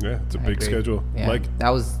here. Yeah, it's a big schedule. Yeah, Mike? that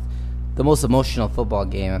was the most emotional football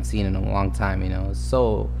game I've seen in a long time. It was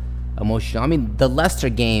so emotional. I mean, the Leicester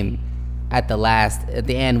game at the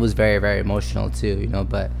end was very, very emotional too.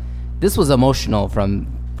 But this was emotional from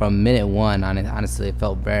minute 1 on it. Honestly, it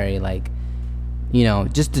felt very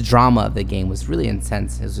just the drama of the game was really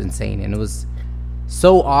intense. It was insane, and it was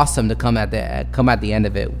so awesome to come at the end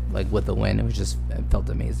of it with a win. It felt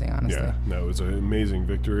amazing, honestly. Yeah, that was an amazing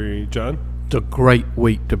victory. John? It's a great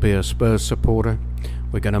week to be a Spurs supporter.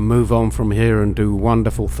 We're going to move on from here and do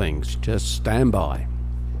wonderful things. Just stand by.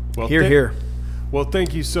 Well, Here. Well,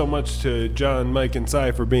 thank you so much to John, Mike, and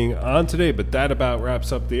Cy for being on today, but that about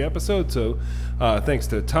wraps up the episode. So thanks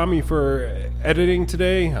to Tommy for editing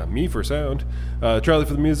today, me for sound, Charlie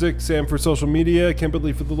for the music, Sam for social media,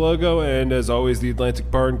 Kimberly for the logo, and as always, the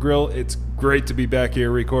Atlantic Bar and Grill. It's great to be back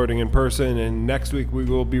here recording in person, and next week we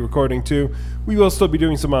will be recording too. We will still be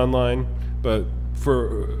doing some online, but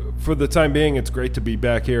for the time being, it's great to be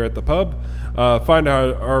back here at the pub. Find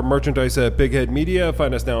our merchandise at Big Head Media.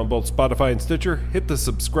 Find us now on both Spotify and Stitcher. Hit the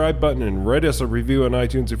subscribe button and write us a review on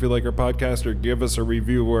iTunes if you like our podcast, or give us a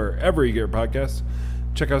review wherever you get your podcasts.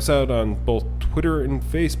 Check us out on both Twitter and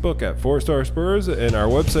Facebook at 4 Star Spurs, and our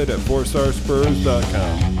website at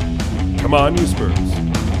 4starspurs.com. Come on, you Spurs.